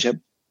 change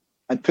him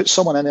and put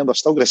someone in there and they're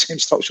still got the same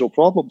structural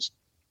problems,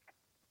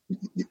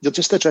 you're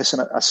just addressing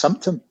a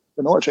symptom.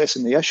 You're not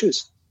addressing the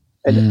issues.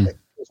 And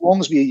as long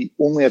as we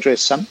only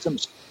address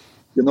symptoms,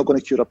 you're not going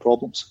to cure our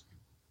problems.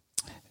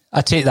 I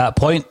take that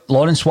point,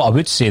 Lawrence. What I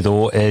would say,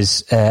 though,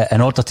 is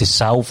in order to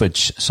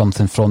salvage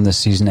something from this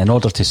season, in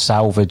order to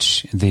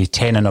salvage the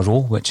 10 in a row,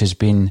 which has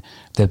been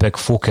the big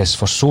focus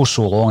for so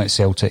long at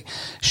Celtic,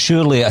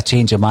 surely a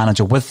change of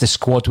manager with the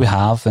squad we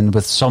have and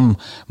with some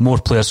more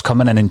players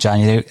coming in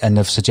January, and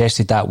they've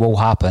suggested that will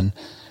happen,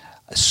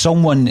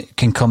 someone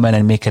can come in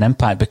and make an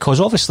impact,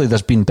 because obviously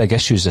there's been big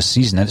issues this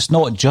season, and it's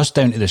not just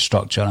down to the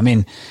structure. I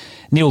mean,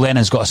 Neil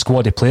Lennon's got a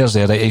squad of players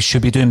there that he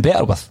should be doing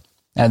better with.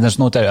 And there's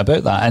no doubt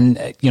about that.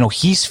 And, you know,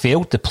 he's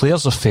failed, the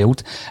players have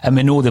failed, and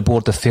we know the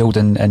board have failed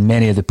in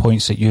many of the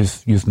points that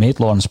you've made,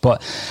 Lawrence.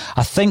 But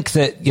I think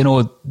that, you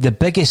know, the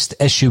biggest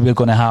issue we're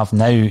going to have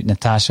now,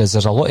 Natasha, is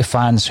there's a lot of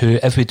fans who,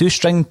 if we do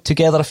string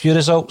together a few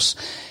results,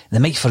 they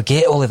might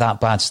forget all of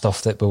that bad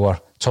stuff that we were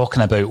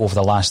talking about over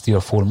the last 3 or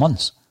 4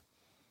 months.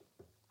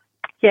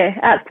 Yeah,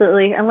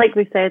 absolutely. And like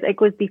we said, it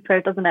goes deeper,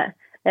 doesn't it?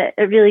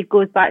 It really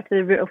goes back to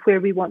the root of where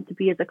we want to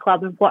be as a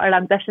club and what our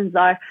ambitions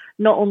are,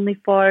 not only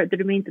for the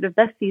remainder of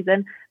this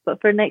season,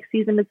 but for next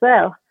season as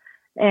well.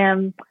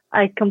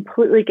 I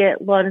completely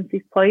get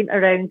Lawrence's point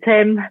around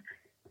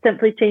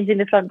simply changing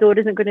the front door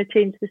isn't going to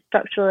change the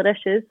structural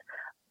issues.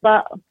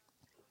 But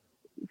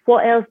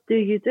what else do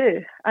you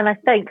do? And I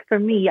think, for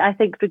me,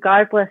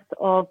 regardless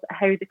of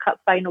how the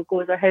cup final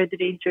goes or how the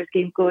Rangers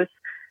game goes,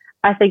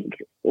 I think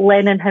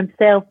Lennon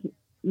himself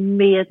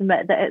may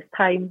admit that it's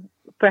time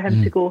for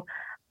him to go.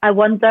 I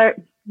wonder,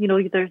 you know,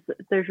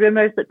 there's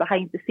rumours that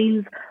behind the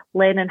scenes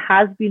Lennon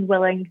has been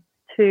willing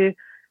to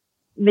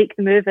make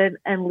the move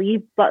and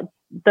leave, but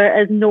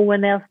there is no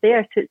one else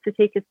there to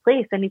take his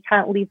place, and he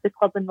can't leave the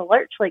club in the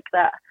lurch like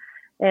that.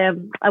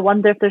 I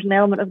wonder if there's an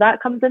element of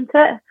that comes into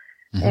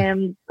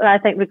it. I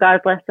think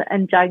regardless,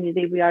 in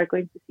January we are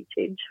going to see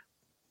change.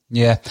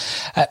 Yeah.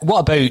 What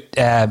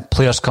about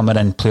players coming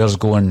in, players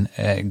going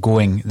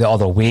the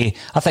other way?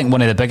 I think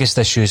one of the biggest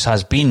issues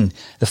has been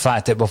the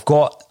fact that we've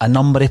got a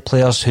number of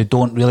players who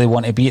don't really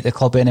want to be at the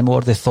club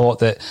anymore. They thought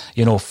that,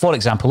 you know, for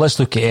example, let's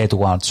look at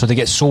Edouard. So they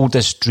get sold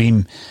this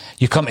dream.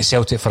 You come to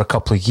Celtic for a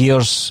couple of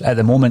years. At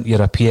the moment,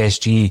 you're a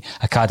PSG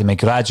Academy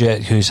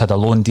graduate who's had a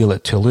loan deal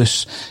at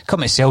Toulouse. Come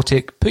to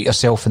Celtic, put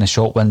yourself in the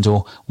shop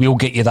window. We'll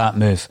get you that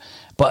move.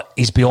 But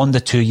he's beyond the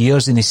 2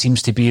 years and he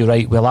seems to be,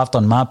 right, well, I've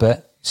done my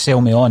bit.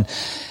 Sell me on.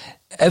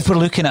 If we're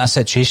looking at a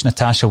situation,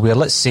 Natasha, where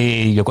let's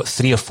say you've got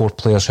 3 or 4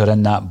 players who are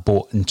in that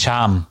boat, and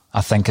Cham,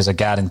 I think, is a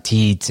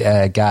guaranteed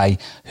guy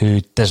who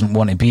doesn't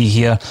want to be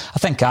here. I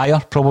think Ayer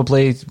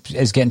probably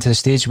is getting to the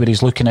stage where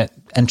he's looking at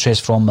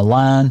interest from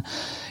Milan.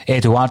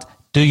 Edouard,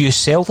 do you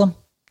sell them?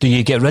 Do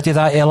you get rid of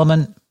that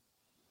element?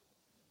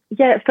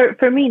 Yeah,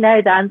 for me now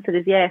the answer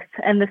is yes.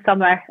 In the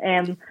summer,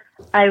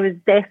 I was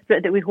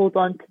desperate that we hold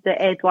on to the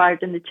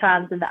Edouard and the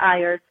Chams and the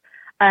Ayers.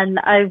 And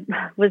I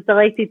was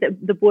delighted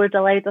that the board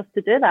allowed us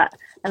to do that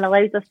and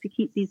allows us to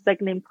keep these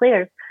big name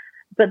players.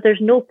 But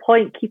there's no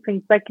point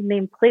keeping big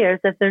name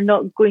players if they're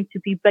not going to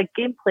be big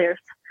game players.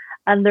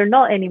 And they're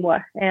not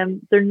anymore.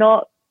 They're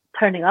not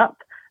turning up.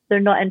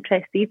 They're not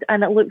interested.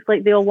 And it looks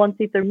like they all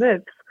wanted their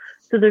moves.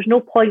 So there's no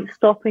point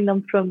stopping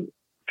them from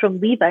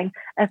leaving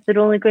if they're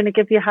only going to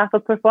give you half a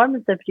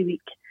performance every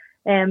week.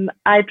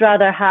 I'd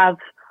rather have,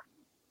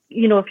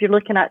 you know, if you're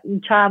looking at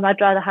Cham, I'd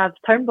rather have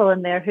Turnbull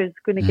in there who's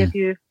going to give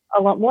you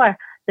a lot more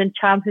than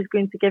Cham, who's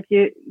going to give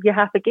you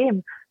half a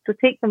game. So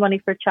take the money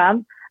for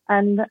Cham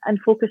and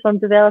focus on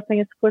developing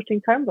and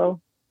supporting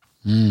Turnbull.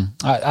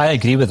 I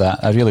agree with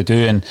that. I really do.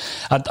 And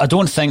I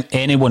don't think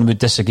anyone would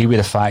disagree with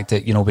the fact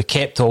that, you know, we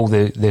kept all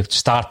the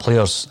star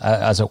players,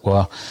 as it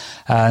were.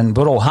 And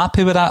we're all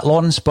happy with that,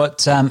 Lawrence.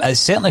 But it's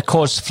certainly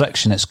caused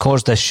friction. It's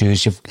caused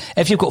issues.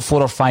 If you've got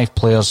 4 or 5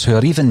 players who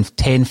are even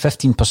 10,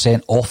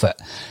 15% off it,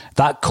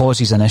 that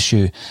causes an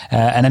issue.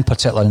 And in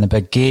particular in the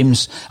big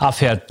games, I've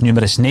heard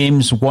numerous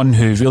names. One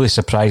who really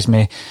surprised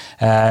me.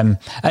 And,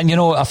 you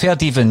know, I've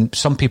heard even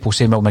some people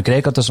saying, well,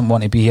 McGregor doesn't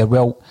want to be here.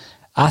 Well,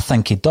 I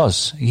think he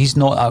does. He's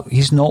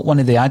not one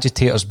of the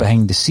agitators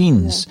behind the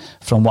scenes,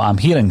 from what I'm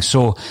hearing.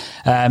 So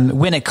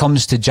when it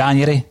comes to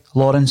January,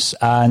 Lawrence,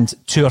 and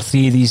 2 or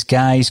 3 of these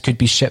guys could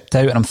be shipped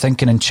out, and I'm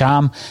thinking in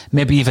Cham,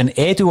 maybe even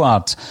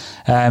Edouard,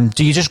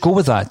 do you just go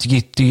with that?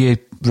 Do you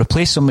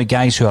replace them with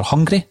guys who are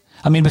hungry?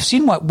 I mean, we've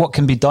seen what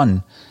can be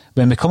done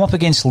when we come up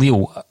against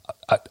Lille,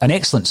 an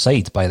excellent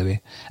side, by the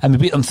way, and we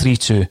beat them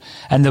 3-2,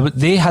 and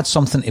they had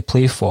something to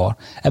play for,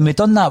 and we've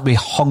done that with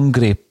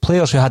hungry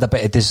players who had a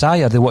bit of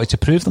desire. They wanted to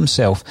prove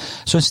themselves.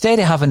 So instead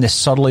of having the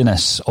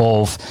surliness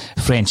of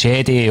French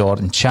Eddie or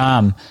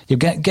Cham, you're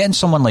getting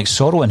someone like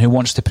Sorrowin who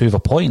wants to prove a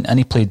point, and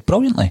he played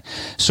brilliantly.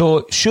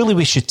 So surely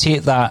we should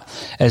take that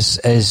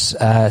as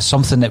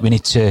something that we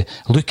need to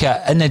look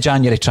at in the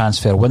January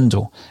transfer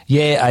window.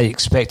 Yeah, I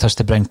expect us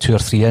to bring 2 or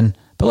 3 in,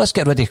 but let's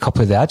get rid of a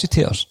couple of the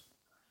agitators.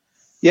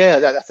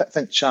 Yeah, I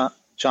think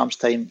Cham's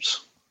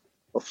times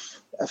of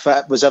if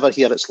it was ever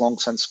here, it's long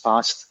since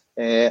passed.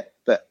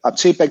 But I'd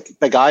say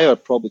Big Eye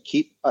would probably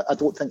keep. I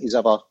don't think he's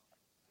ever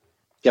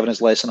given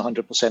us less than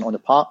 100% on the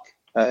park.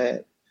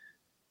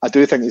 I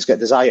do think he's got a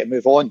desire to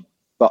move on,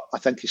 but I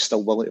think he's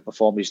still willing to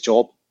perform his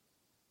job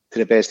to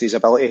the best of his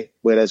ability,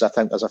 whereas I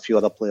think there's a few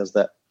other players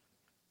that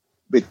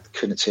we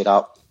couldn't say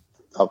that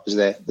was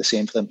the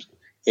same for them.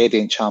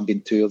 Eddie and Cham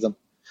being two of them.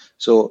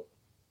 So,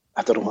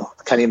 I don't know,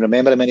 I can't even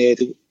remember how many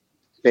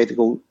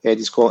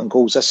Eddie's got in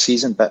goals this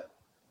season, but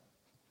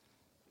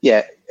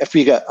yeah, if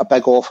we get a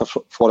big offer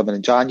for him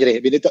in January, I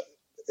mean, it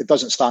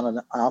doesn't stand on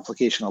an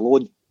application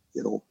alone.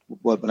 You know,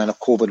 we're in a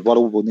COVID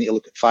world, we'll need to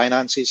look at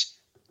finances.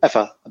 If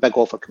a big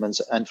offer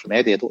comes in from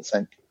Eddie, I don't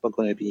think we're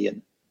going to be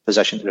in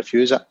position to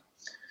refuse it.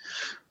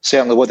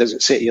 Certainly, what does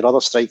it say to your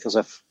other strikers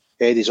if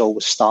Eddie's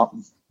always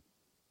starting,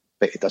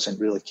 but he doesn't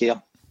really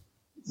care?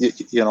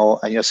 You know,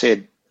 and you're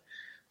saying,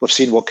 we've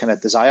seen what kind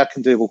of Desire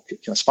can do. Well, kind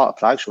of Sparta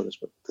Prague showed us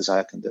what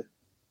Desire can do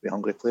with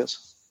hungry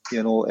players.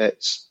 You know,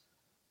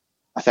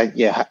 I think,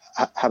 yeah,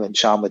 him and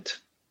Cham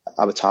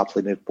I would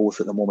happily move both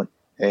at the moment.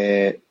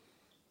 I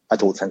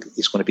don't think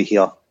he's going to be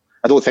here.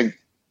 I don't think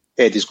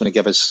Eddie's going to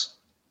give us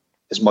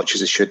as much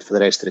as he should for the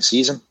rest of the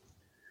season.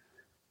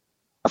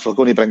 If we're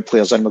going to bring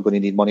players in, we're going to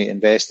need money to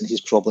invest, and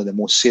he's probably the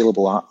most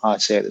saleable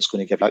asset that's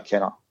going to give that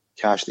kind of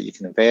cash that you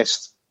can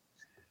invest.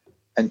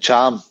 And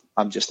Cham,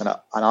 I'm just an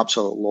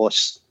absolute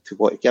loss to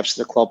what he gives to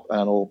the club. And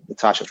I know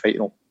Natasha's right, you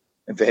know,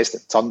 invest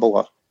at Turnbull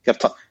or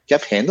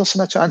give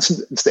Henderson a chance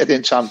instead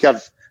of Cham.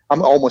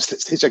 I'm almost at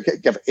the stage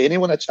of give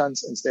anyone a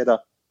chance instead of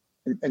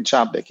in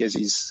Cham, because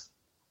he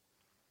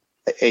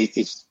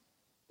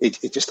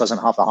just doesn't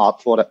have the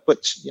heart for it,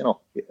 which, you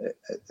know,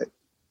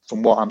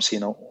 from what I'm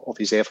seeing of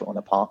his effort on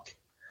the park.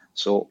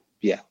 So,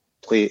 yeah,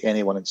 play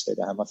anyone instead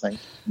of him, I think.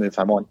 Move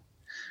him on.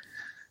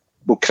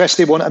 Will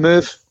Christie want to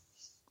move?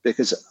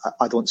 Because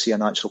I don't see a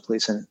natural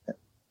place in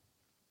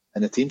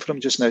the team for him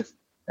just now.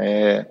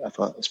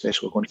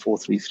 Especially going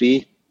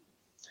 4-3-3.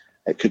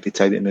 It could be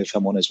time to move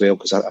him on as well,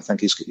 because I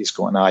think he's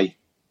got an eye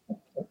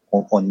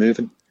on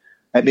moving.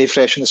 It may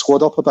freshen the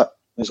squad up a bit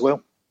as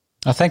well.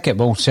 I think it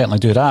will certainly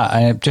do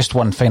that. Just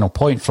one final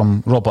point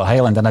from Robert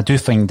Hyland, and I do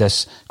find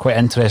this quite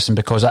interesting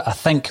because I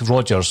think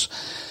Rodgers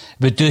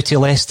would do to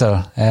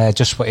Leicester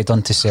just what he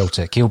done to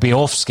Celtic. He'll be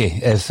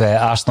offski if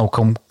Arsenal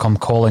come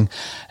calling,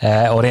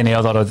 or any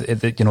other of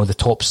the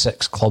top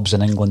 6 clubs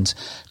in England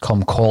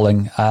come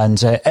calling.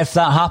 And if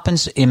that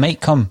happens, he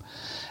might come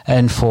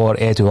in for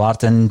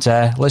Edouard, and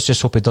let's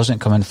just hope he doesn't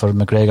come in for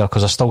McGregor,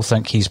 because I still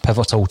think he's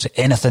pivotal to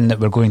anything that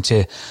we're going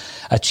to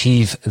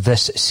achieve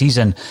this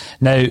season.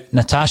 Now,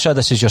 Natasha,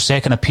 this is your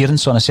second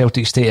appearance on A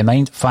Celtic State of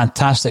Mind.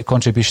 Fantastic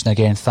contribution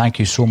again. Thank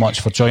you so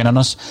much for joining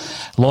us.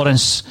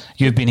 Lawrence,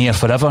 you've been here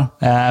forever,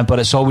 but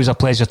it's always a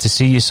pleasure to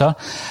see you, sir.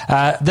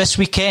 This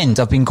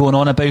weekend, I've been going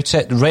on about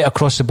it right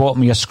across the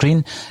bottom of your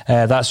screen.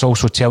 That's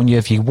also telling you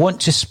if you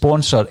want to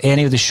sponsor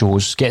any of the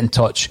shows, get in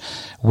touch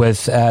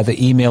with the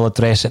email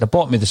address at the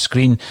bottom of the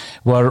screen.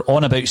 We're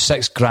on about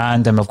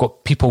 $6,000, and we've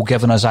got people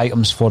giving us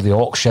items for the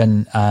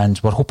auction, and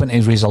we're hoping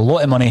to raise a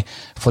lot of money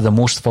for the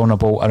most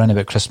vulnerable around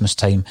about Christmas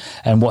time,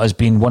 and what has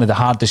been one of the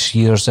hardest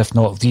years, if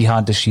not the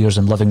hardest years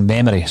in living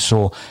memory.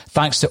 So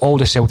thanks to all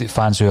the Celtic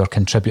fans who are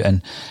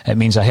contributing. It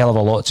means a hell of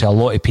a lot to a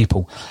lot of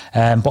people.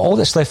 But all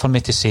that's left for me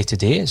to say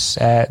today is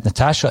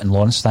Natasha and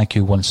Lawrence, thank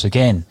you once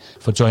again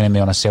for joining me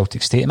on A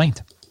Celtic State of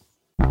Mind.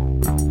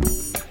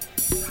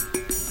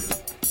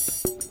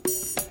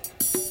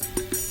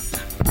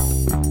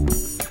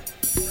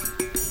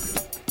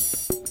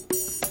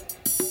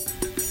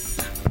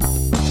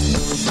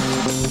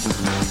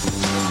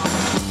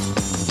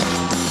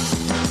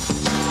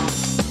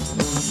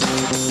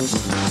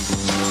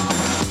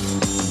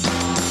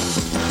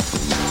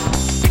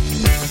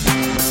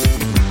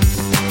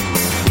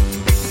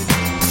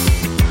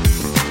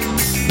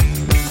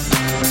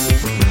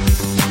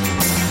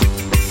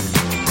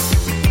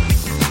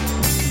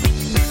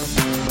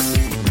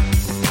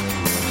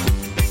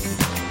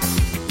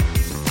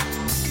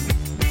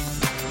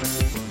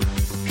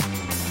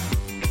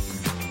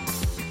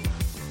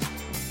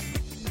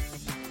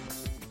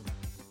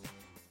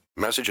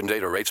 Message and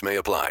data rates may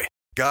apply.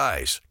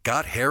 Guys,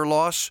 got hair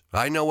loss?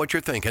 I know what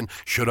you're thinking.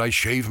 Should I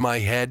shave my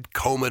head,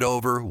 comb it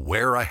over,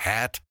 wear a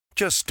hat?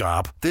 Just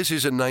stop. This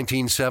isn't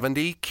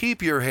 1970.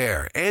 Keep your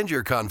hair and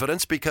your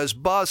confidence, because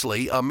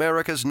Bosley,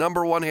 America's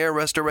 #1 hair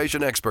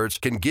restoration experts,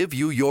 can give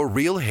you your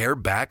real hair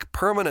back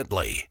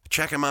permanently.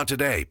 Check them out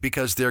today,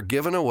 because they're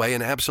giving away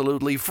an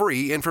absolutely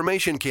free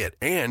information kit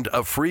and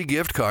a free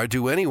gift card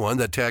to anyone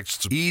that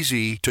texts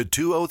EASY to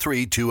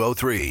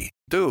 203-203.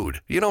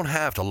 Dude, you don't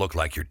have to look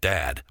like your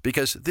dad,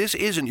 because this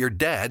isn't your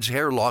dad's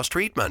hair loss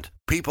treatment.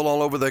 People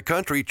all over the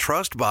country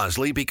trust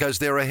Bosley because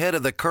they're ahead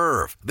of the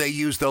curve. They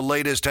use the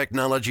latest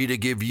technology to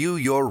give you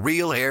your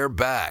real hair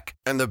back.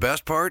 And the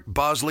best part?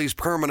 Bosley's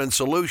permanent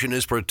solution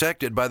is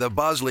protected by the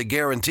Bosley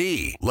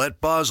Guarantee.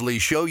 Let Bosley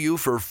show you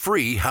for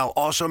free how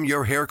awesome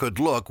your hair could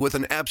look with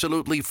an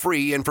absolutely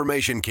free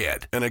information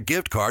kit and a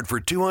gift card for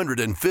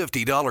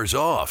 $250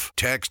 off.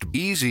 Text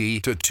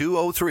EASY to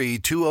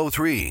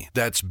 203-203.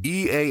 That's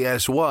BASLEY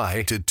Press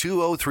Y to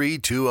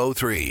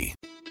 203-203.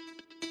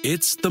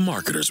 It's the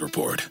Marketer's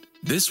Report.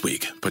 This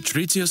week,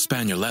 Patrizia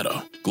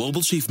Spagnoletto,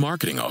 Global Chief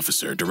Marketing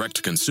Officer,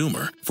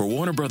 Direct-to-Consumer for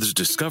Warner Brothers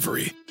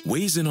Discovery,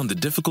 weighs in on the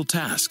difficult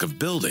task of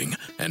building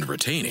and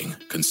retaining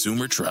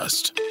consumer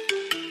trust.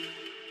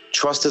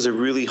 Trust is a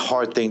really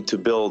hard thing to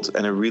build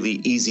and a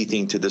really easy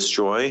thing to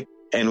destroy,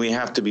 and we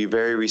have to be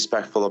very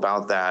respectful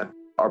about that.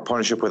 Our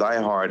partnership with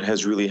iHeart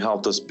has really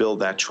helped us build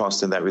that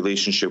trust and that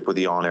relationship with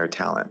the on-air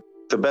talent.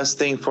 The best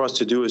thing for us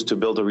to do is to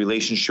build a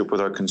relationship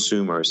with our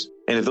consumers.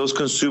 And if those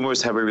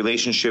consumers have a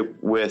relationship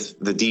with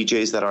the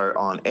DJs that are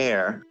on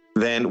air,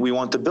 then we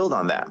want to build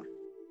on that.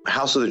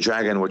 House of the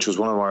Dragon, which was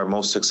one of our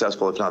most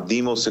successful, if not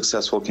the most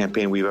successful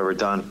campaign we've ever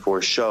done for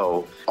a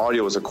show,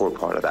 audio was a core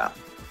part of that.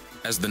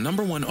 As the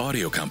 #1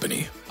 audio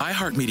company,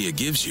 iHeartMedia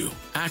gives you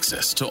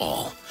access to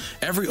all.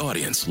 Every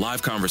audience,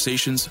 live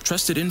conversations,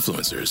 trusted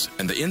influencers,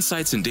 and the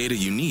insights and data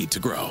you need to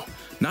grow.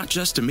 Not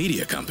just a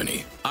media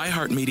company,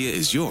 iHeartMedia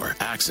is your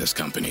access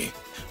company.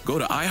 Go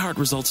to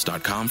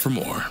iHeartResults.com for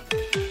more.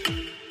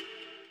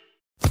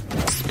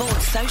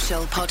 Sports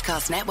Social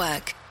Podcast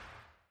Network.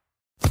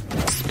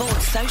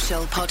 Sports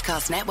Social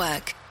Podcast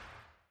Network.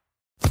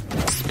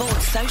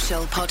 Sports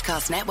Social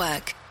Podcast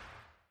Network.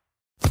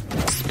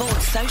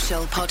 Sports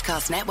Social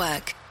Podcast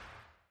Network.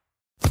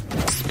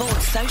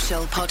 Sports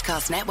Social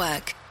Podcast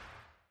Network.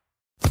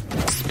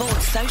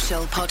 Sports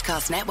Social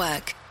Podcast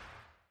Network.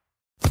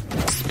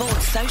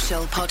 Sports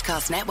Social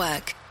Podcast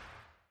Network.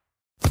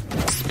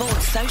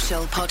 Sports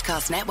Social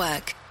Podcast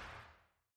Network.